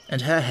mahogany,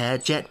 and her hair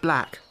jet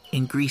black,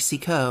 in greasy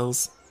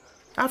curls.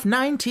 "I've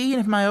 19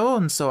 of my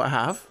own, so I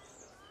have."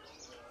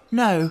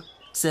 "No,"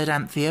 said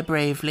Anthea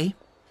bravely,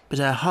 but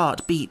her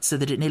heart beat so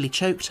that it nearly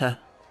choked her.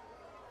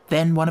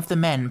 Then one of the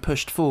men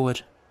pushed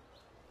forward.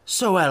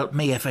 "So help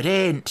me if it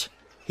ain't,"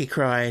 he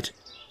cried.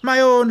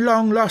 "My own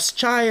long-lost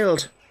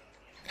child.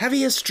 Have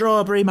he a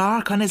strawberry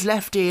mark on his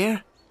left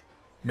ear?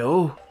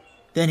 No?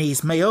 Then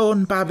he's my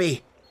own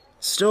babby,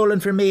 stolen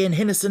from me in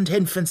innocent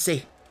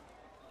infancy.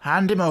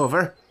 Hand him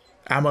over,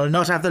 and we'll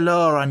not have the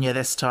law on you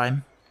this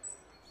time."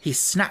 He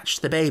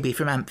snatched the baby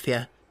from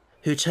Anthea,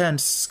 who turned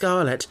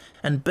scarlet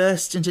and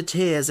burst into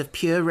tears of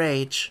pure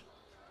rage.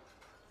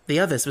 The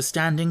others were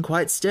standing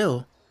quite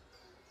still.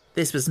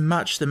 This was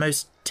much the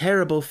most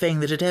terrible thing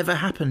that had ever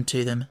happened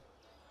to them.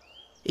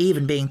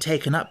 Even being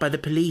taken up by the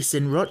police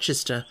in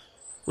Rochester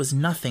was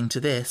nothing to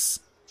this.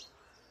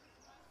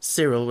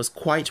 Cyril was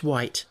quite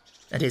white,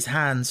 and his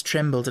hands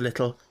trembled a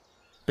little,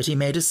 but he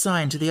made a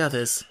sign to the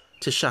others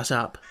to shut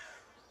up.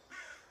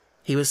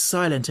 He was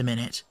silent a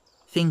minute,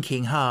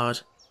 thinking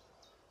hard.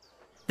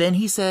 Then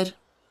he said,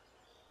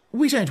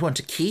 "We don't want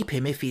to keep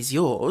him if he's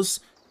yours.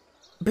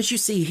 But you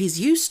see, he's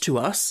used to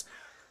us.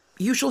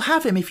 You shall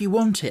have him if you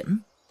want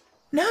him."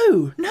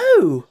 "No,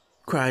 no,"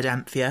 cried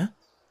Anthea,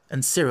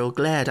 and Cyril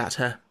glared at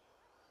her.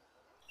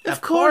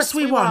 "Of course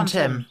we want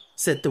him,"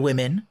 said the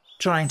women,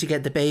 trying to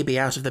get the baby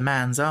out of the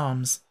man's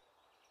arms.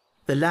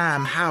 The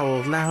lamb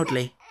howled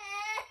loudly.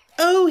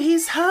 "Oh,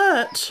 he's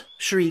hurt,"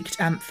 shrieked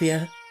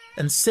Anthea,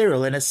 and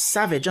Cyril in a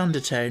savage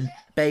undertone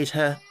bade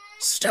her,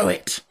 "Stow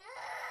it."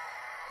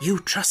 "You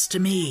trust to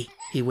me,"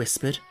 he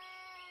whispered.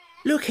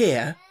 "Look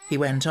here," he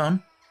went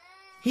on.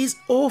 "He's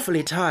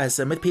awfully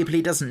tiresome with people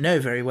he doesn't know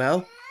very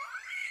well.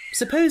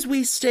 Suppose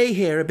we stay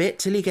here a bit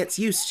till he gets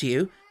used to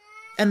you,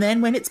 and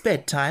then when it's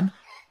bedtime,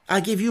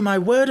 I give you my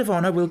word of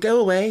honour we'll go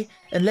away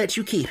and let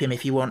you keep him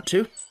if you want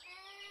to.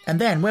 And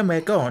then when we're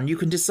gone you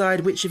can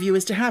decide which of you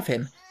is to have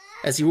him,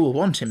 as you all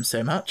want him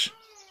so much."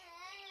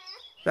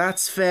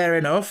 "That's fair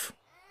enough,"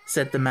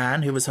 said the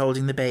man who was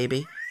holding the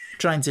baby,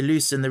 trying to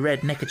loosen the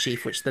red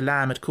neckerchief which the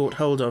lamb had caught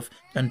hold of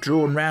and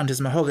drawn round his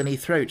mahogany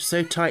throat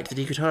so tight that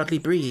he could hardly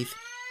breathe.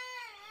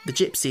 The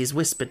gypsies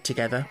whispered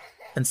together,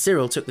 and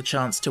Cyril took the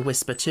chance to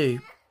whisper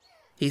too.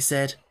 He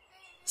said,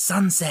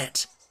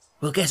 "Sunset!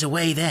 We'll get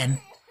away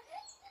then."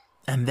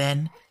 And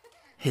then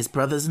his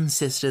brothers and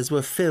sisters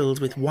were filled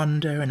with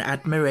wonder and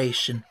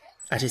admiration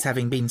at his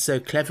having been so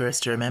clever as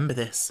to remember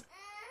this.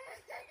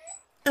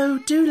 "Oh,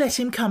 do let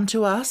him come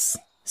to us,"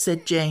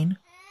 said Jane.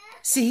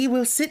 "See,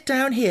 we'll sit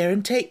down here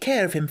and take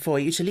care of him for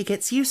you till he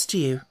gets used to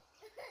you."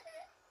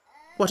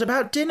 "What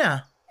about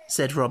dinner?"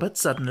 said Robert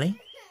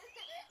suddenly.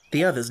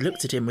 The others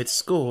looked at him with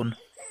scorn.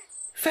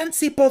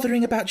 "Fancy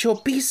bothering about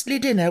your beastly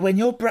dinner when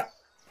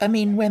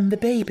when the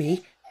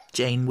baby,"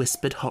 Jane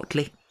whispered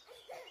hotly.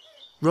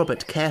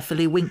 Robert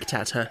carefully winked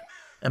at her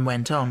and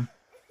went on.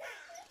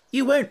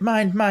 "You won't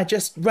mind my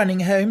just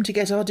running home to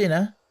get our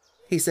dinner?"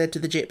 he said to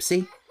the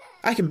gypsy.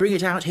 "I can bring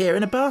it out here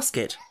in a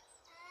basket."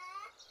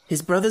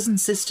 His brothers and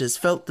sisters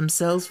felt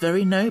themselves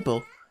very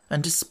noble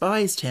and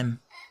despised him.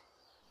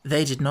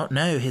 They did not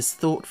know his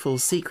thoughtful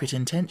secret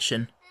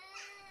intention,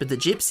 but the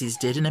gypsies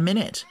did in a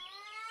minute.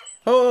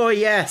 "Oh,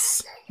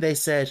 yes," they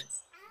said,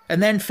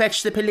 "and then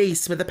fetch the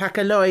police with a pack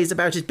of lies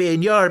about it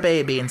being your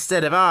baby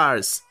instead of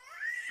ours."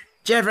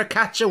 "D'you ever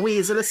catch a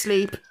weasel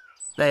asleep?"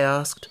 they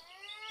asked.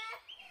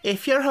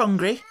 "If you're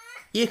hungry,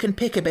 you can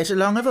pick a bit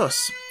along of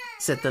us,"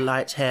 said the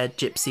light-haired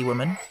gypsy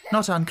woman,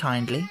 not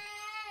unkindly.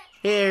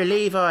 "Here,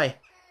 Levi,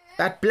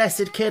 that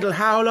blessed kid'll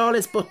howl all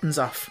his buttons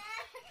off.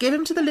 Give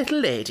him to the little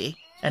lady,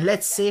 and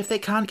let's see if they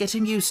can't get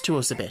him used to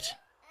us a bit."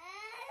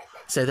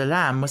 So the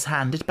lamb was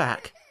handed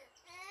back.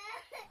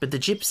 But the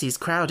gypsies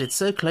crowded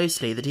so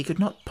closely that he could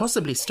not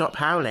possibly stop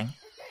howling.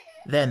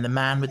 Then the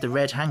man with the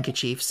red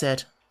handkerchief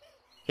said,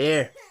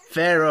 "Here,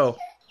 Pharaoh,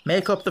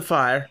 make up the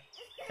fire,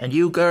 and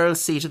you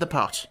girls see to the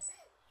pot.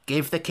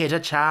 Give the kid a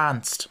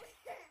chance."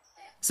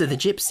 So the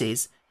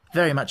gypsies,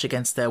 very much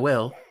against their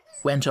will,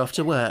 went off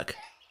to work,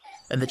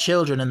 and the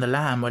children and the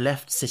lamb were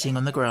left sitting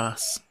on the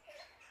grass.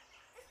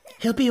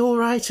 "He'll be all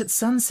right at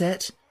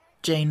sunset,"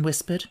 Jane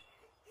whispered.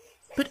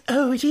 "But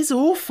oh, it is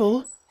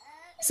awful.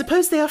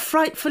 Suppose they are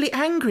frightfully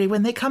angry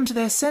when they come to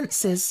their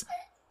senses.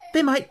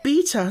 They might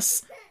beat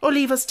us, or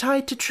leave us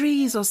tied to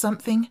trees or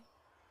something."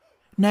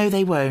 "No,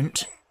 they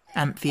won't,"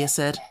 Anthea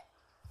said.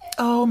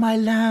 "Oh, my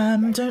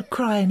lamb, don't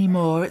cry any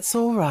more. It's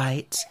all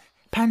right.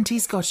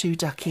 Panty's got you,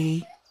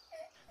 ducky.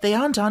 They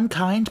aren't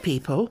unkind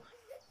people,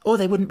 or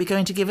they wouldn't be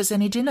going to give us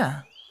any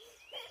dinner."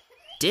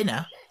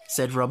 "Dinner?"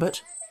 said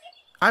Robert.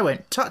 "I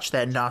won't touch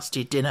their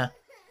nasty dinner.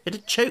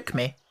 It'd choke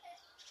me."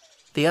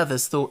 The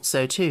others thought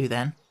so too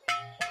then.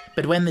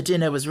 But when the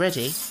dinner was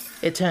ready,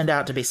 it turned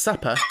out to be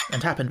supper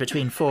and happened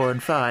between 4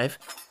 and 5.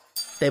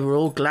 They were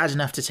all glad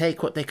enough to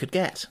take what they could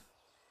get.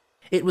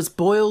 It was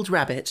boiled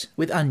rabbit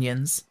with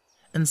onions,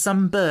 and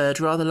some bird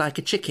rather like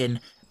a chicken,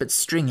 but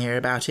stringier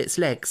about its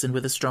legs and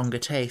with a stronger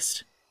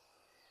taste.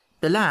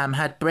 The lamb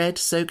had bread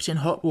soaked in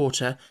hot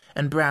water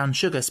and brown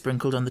sugar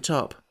sprinkled on the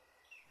top.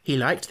 He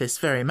liked this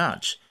very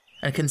much,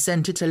 and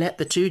consented to let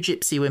the 2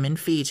 gypsy women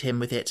feed him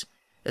with it,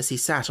 as he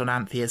sat on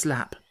Anthea's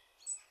lap.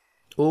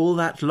 All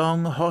that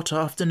long, hot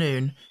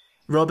afternoon,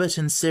 Robert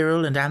and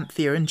Cyril and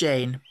Anthea and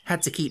Jane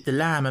had to keep the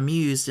lamb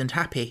amused and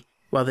happy,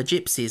 while the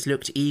gypsies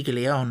looked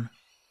eagerly on.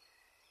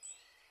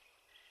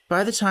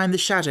 By the time the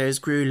shadows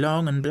grew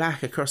long and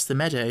black across the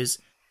meadows,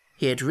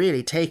 he had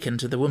really taken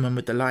to the woman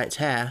with the light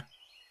hair,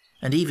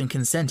 and even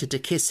consented to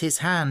kiss his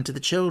hand to the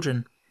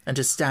children, and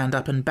to stand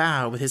up and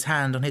bow with his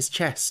hand on his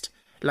chest,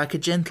 like a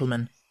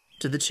gentleman,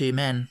 to the 2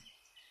 men.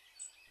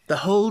 The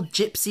whole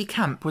gypsy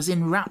camp was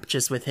in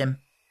raptures with him,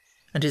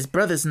 and his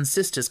brothers and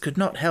sisters could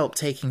not help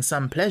taking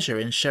some pleasure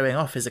in showing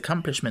off his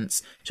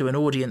accomplishments to an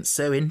audience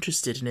so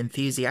interested and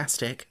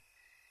enthusiastic.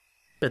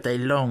 But they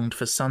longed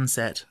for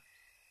sunset.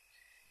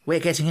 "We're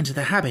getting into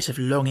the habit of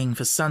longing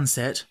for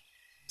sunset,"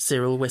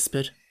 Cyril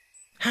whispered.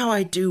 "How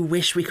I do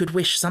wish we could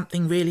wish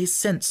something really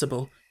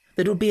sensible,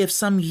 that would be of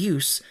some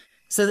use,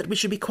 so that we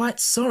should be quite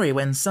sorry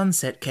when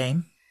sunset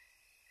came."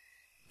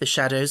 The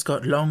shadows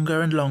got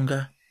longer and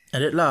longer,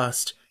 and at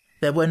last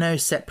there were no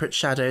separate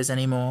shadows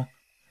any more,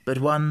 but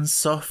one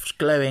soft,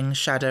 glowing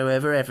shadow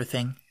over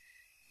everything,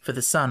 for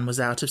the sun was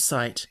out of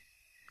sight,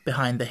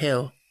 behind the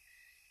hill.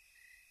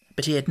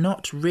 But he had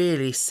not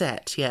really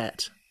set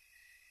yet.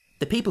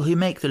 The people who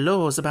make the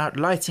laws about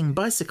lighting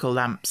bicycle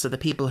lamps are the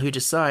people who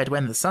decide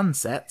when the sun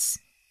sets.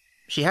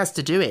 She has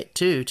to do it,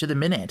 too, to the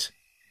minute,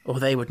 or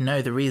they would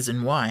know the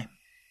reason why.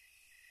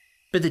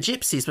 But the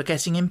gypsies were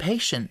getting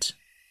impatient.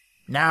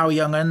 "Now,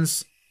 young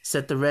uns,"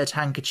 said the red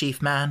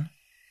handkerchief man,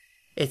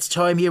 "it's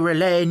time you were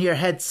laying your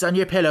heads on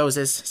your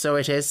pillows, so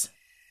it is.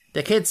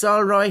 The kid's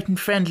all right and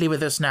friendly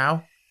with us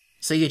now,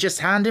 so you just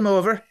hand him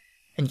over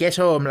and get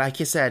home like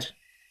you said."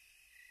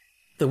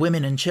 The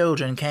women and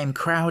children came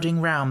crowding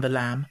round the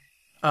lamb.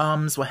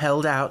 Arms were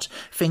held out,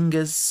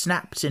 fingers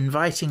snapped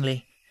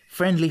invitingly,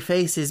 friendly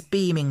faces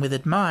beaming with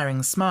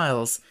admiring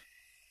smiles,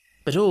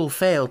 but all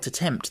failed to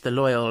tempt the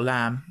loyal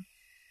lamb.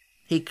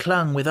 He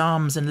clung with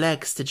arms and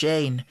legs to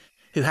Jane,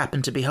 who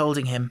happened to be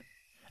holding him,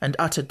 and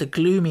uttered the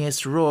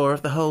gloomiest roar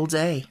of the whole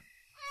day.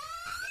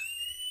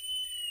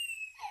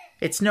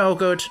 "It's no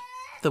good,"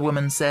 the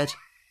woman said.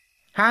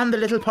 "Hand the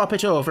little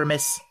poppet over,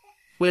 miss.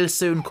 We'll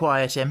soon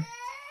quiet him."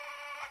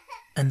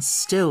 And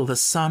still the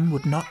sun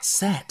would not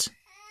set.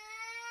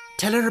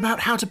 "Tell her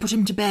about how to put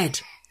him to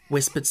bed,"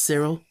 whispered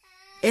Cyril.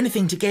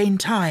 "Anything to gain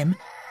time,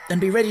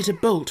 and be ready to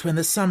bolt when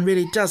the sun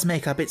really does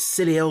make up its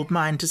silly old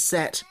mind to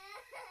set."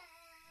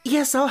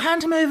 "Yes, I'll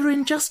hand him over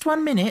in just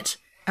 1 minute,"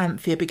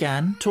 Anthea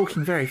began,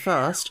 talking very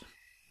fast.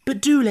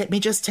 "But do let me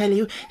just tell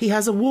you, he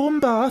has a warm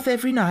bath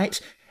every night,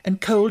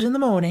 and cold in the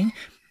morning,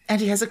 and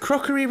he has a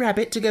crockery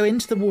rabbit to go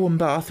into the warm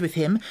bath with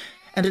him,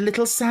 and a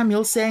little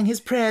Samuel saying his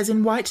prayers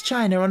in white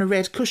china on a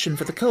red cushion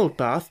for the cold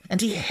bath,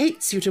 and he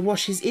hates you to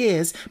wash his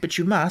ears, but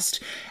you must,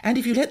 and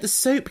if you let the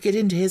soap get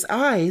into his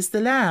eyes,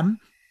 the lamb—"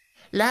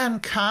 "Lamb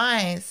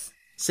cries,"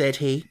 said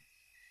he.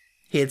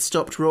 He had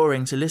stopped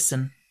roaring to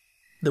listen.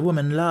 The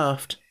woman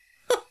laughed.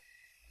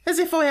 "As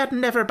if I had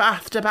never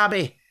bathed a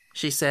babby,"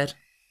 she said.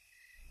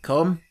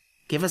 "Come,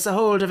 give us a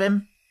hold of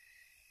him.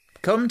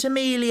 Come to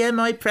Melia,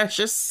 my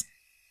precious."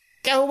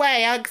 "Go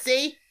away,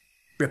 Ugsy,"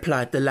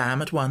 replied the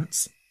lamb at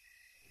once.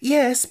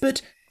 "Yes,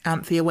 but,"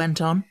 Anthea went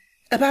on,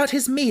 "about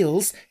his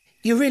meals,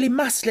 you really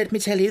must let me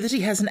tell you that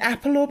he has an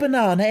apple or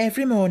banana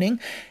every morning,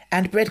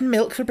 and bread and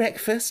milk for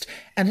breakfast,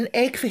 and an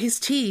egg for his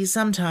tea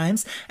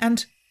sometimes,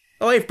 and—"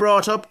 "I've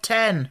brought up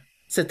 10,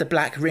 said the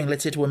black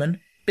ringleted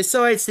woman,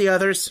 "besides the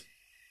others.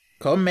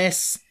 Come,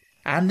 miss,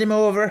 hand him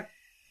over.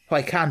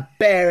 I can't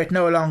bear it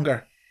no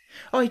longer.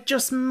 I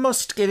just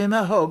must give him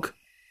a hug."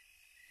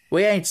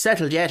 "We ain't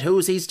settled yet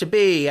whose he's to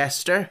be,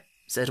 Esther,"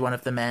 said one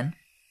of the men.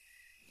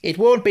 "It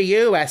won't be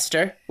you,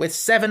 Esther, with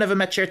 7 of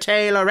 'em at your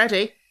tail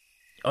already."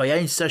 "I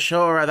ain't so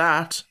sure of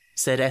that,"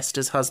 said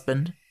Esther's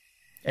husband.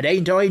 "And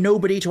ain't I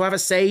nobody to have a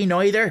say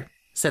neither,"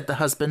 said the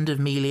husband of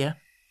Melia.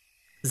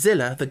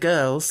 Zillah, the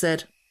girl,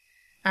 said,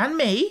 "And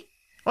me?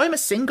 I'm a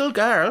single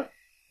girl,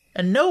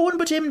 and no one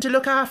but him to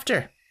look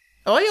after.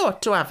 I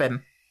ought to have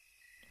him."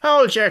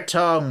 "Hold your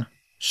tongue.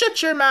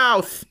 Shut your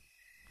mouth.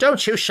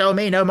 Don't you show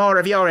me no more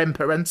of your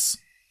imperence."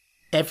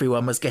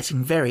 Everyone was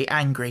getting very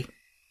angry.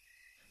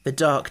 The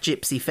dark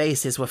gypsy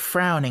faces were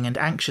frowning and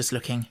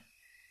anxious-looking.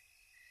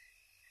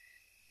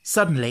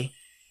 Suddenly,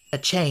 a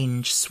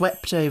change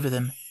swept over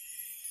them,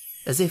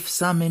 as if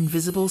some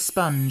invisible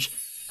sponge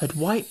had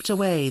wiped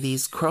away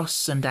these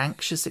cross and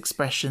anxious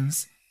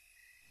expressions,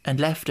 and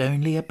left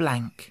only a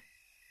blank.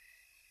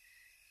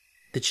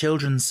 The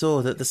children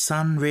saw that the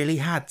sun really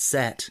had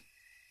set,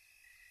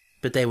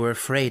 but they were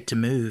afraid to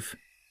move,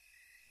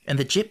 and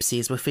the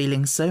gypsies were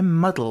feeling so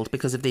muddled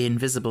because of the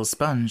invisible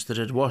sponge that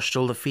had washed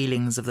all the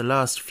feelings of the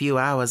last few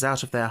hours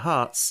out of their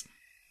hearts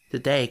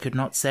that they could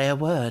not say a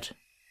word.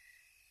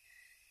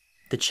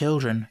 The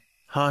children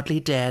hardly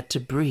dared to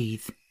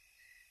breathe.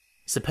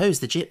 Suppose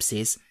the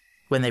gypsies,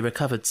 when they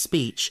recovered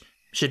speech,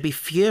 should be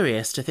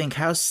furious to think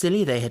how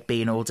silly they had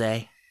been all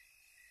day.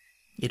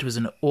 It was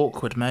an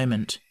awkward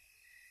moment.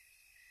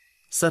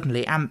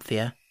 Suddenly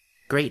Anthea,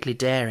 greatly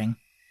daring,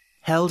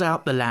 held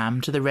out the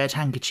lamb to the red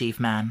handkerchief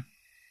man.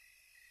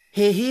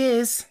 "Here he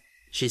is,"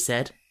 she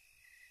said.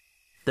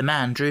 The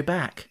man drew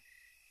back.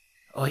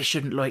 "I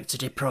shouldn't like to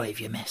deprive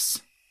you,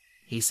 miss,"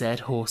 he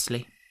said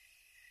hoarsely.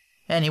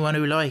 "Anyone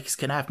who likes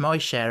can have my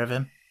share of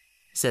him,"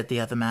 said the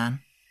other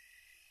man.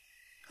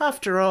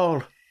 "After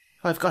all,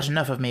 I've got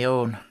enough of me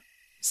own,"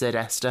 said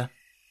Esther.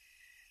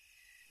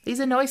 "He's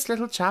a nice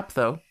little chap,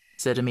 though,"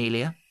 said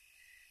Amelia.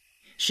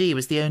 She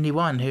was the only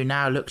one who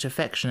now looked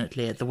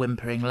affectionately at the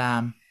whimpering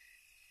lamb.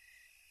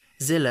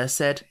 Zillah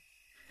said,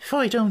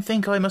 "I don't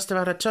think I must have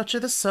had a touch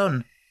of the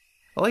sun.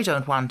 I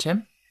don't want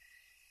him."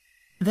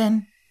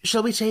 "Then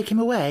shall we take him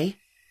away?"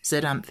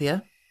 said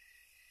Anthea.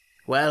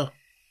 "Well,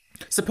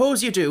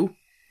 suppose you do,"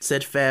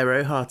 said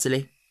Pharaoh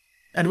heartily,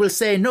 "and we'll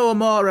say no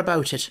more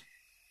about it."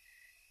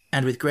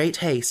 And with great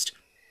haste,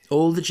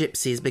 all the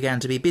gypsies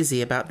began to be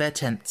busy about their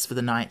tents for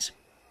the night.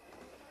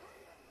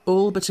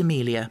 All but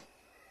Amelia.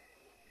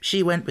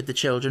 She went with the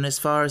children as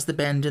far as the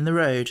bend in the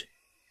road,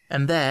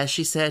 and there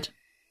she said,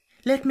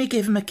 "Let me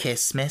give him a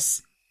kiss,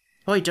 miss.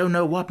 I don't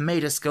know what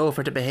made us go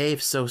for to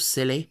behave so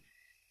silly.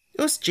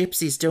 Us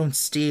gypsies don't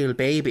steal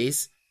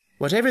babies,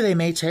 whatever they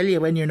may tell you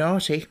when you're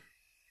naughty.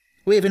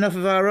 We've enough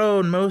of our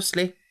own,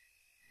 mostly,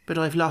 but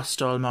I've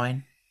lost all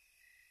mine."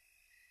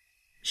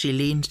 She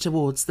leaned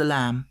towards the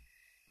lamb,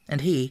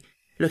 and he,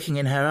 looking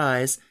in her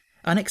eyes,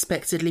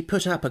 unexpectedly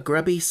put up a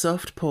grubby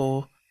soft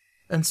paw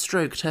and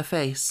stroked her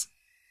face.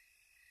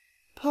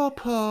 "Paw,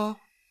 paw,"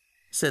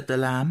 said the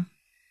lamb,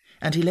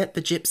 and he let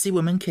the gypsy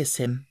woman kiss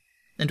him,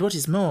 and what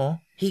is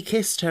more, he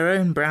kissed her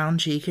own brown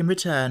cheek in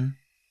return.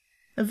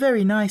 A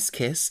very nice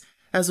kiss,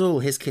 as all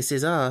his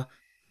kisses are,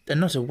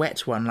 and not a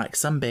wet one like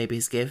some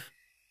babies give.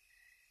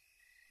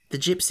 The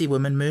gypsy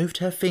woman moved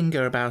her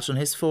finger about on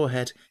his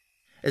forehead,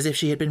 as if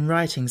she had been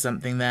writing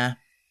something there,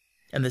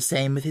 and the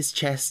same with his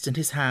chest and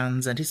his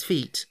hands and his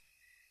feet.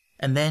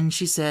 And then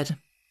she said,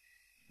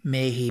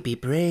 "May he be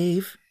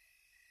brave,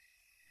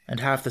 and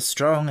have the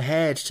strong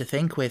head to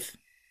think with."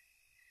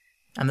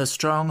 and the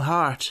strong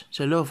heart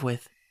to love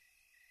with,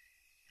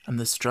 and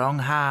the strong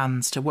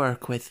hands to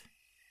work with,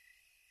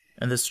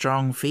 and the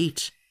strong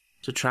feet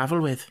to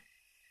travel with,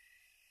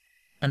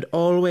 and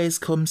always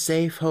come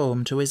safe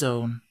home to his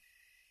own.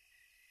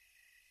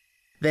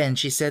 Then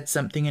she said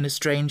something in a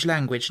strange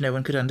language no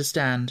one could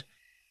understand,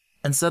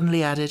 and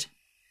suddenly added,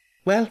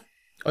 "Well,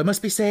 I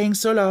must be saying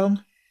so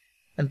long,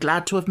 and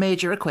glad to have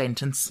made your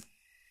acquaintance."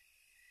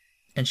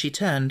 And she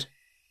turned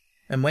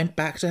and went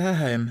back to her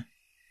home,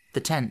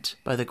 the tent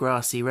by the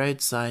grassy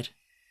roadside.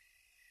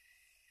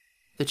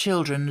 The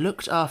children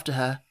looked after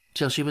her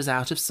till she was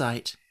out of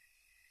sight.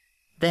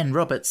 Then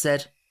Robert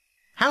said,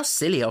 "How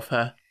silly of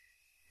her.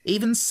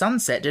 Even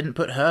Sunset didn't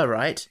put her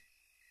right.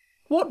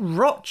 What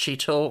rot she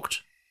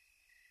talked."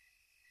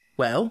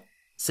 "Well,"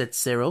 said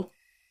Cyril,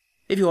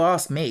 "if you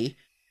ask me,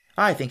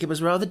 I think it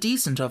was rather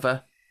decent of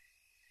her."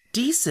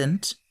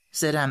 "Decent?"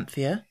 said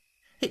Anthea.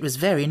 "It was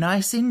very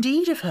nice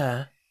indeed of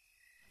her.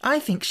 I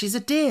think she's a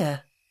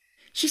dear."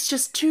 "She's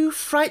just too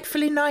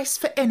frightfully nice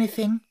for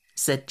anything,"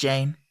 said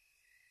Jane.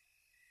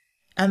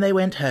 And they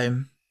went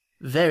home,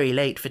 very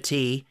late for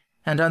tea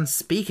and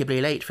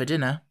unspeakably late for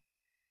dinner.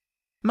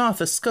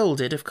 Martha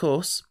scolded, of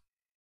course,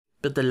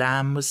 but the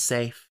lamb was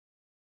safe.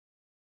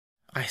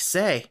 "I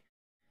say,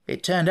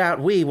 it turned out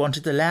we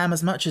wanted the lamb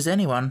as much as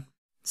anyone,"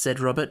 said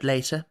Robert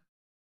later.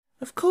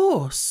 "Of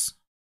course.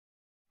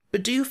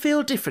 But do you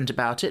feel different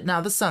about it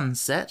now the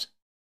sun's set?"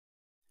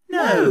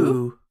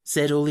 "No,"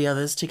 said all the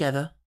others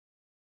together.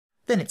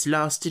 "Then it's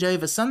lasted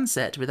over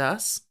sunset with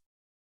us."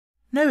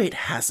 "No, it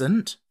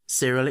hasn't,"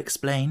 Cyril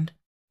explained.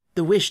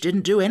 "The wish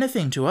didn't do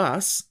anything to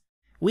us.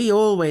 We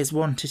always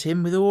wanted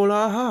him with all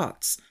our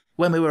hearts,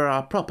 when we were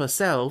our proper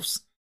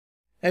selves.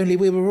 Only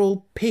we were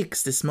all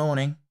pigs this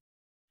morning.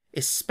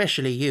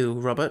 Especially you,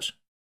 Robert."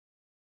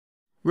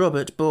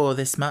 Robert bore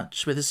this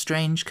much with a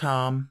strange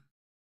calm.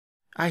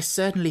 "I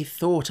certainly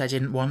thought I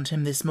didn't want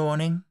him this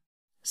morning,"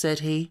 said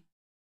he.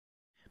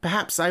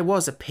 "Perhaps I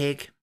was a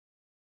pig.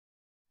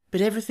 But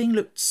everything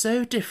looked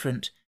so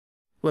different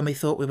when we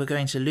thought we were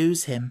going to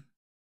lose him."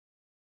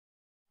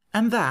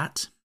 And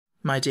that,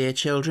 my dear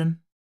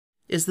children,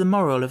 is the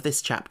moral of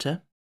this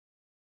chapter.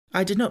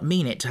 I did not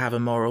mean it to have a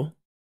moral,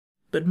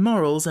 but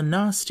morals are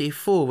nasty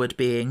forward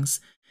beings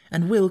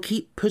and will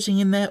keep putting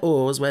in their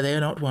oars where they are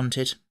not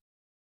wanted.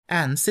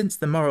 And since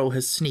the moral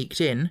has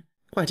sneaked in,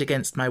 quite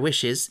against my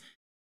wishes,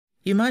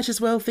 you might as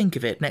well think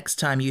of it next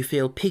time you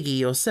feel piggy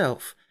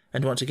yourself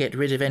and want to get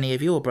rid of any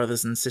of your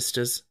brothers and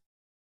sisters.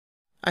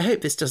 I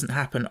hope this doesn't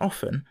happen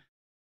often,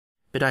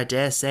 but I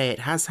dare say it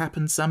has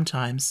happened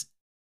sometimes,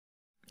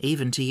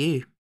 even to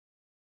you.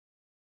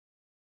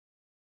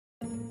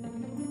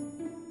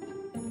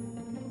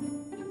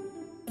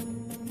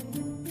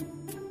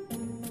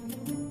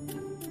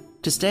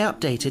 To stay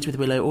updated with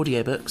Willow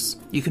Audiobooks,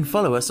 you can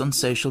follow us on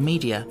social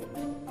media.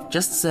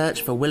 Just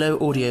search for Willow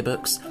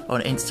Audiobooks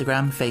on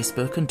Instagram,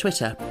 Facebook and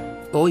Twitter,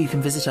 or you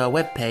can visit our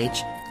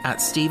webpage at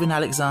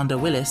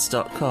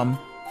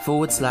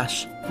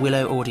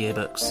stephenalexanderwillis.com/Willow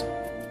Audiobooks.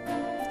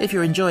 If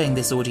you're enjoying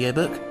this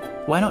audiobook,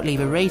 why not leave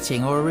a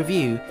rating or a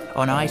review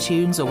on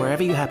iTunes or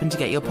wherever you happen to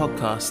get your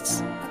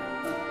podcasts?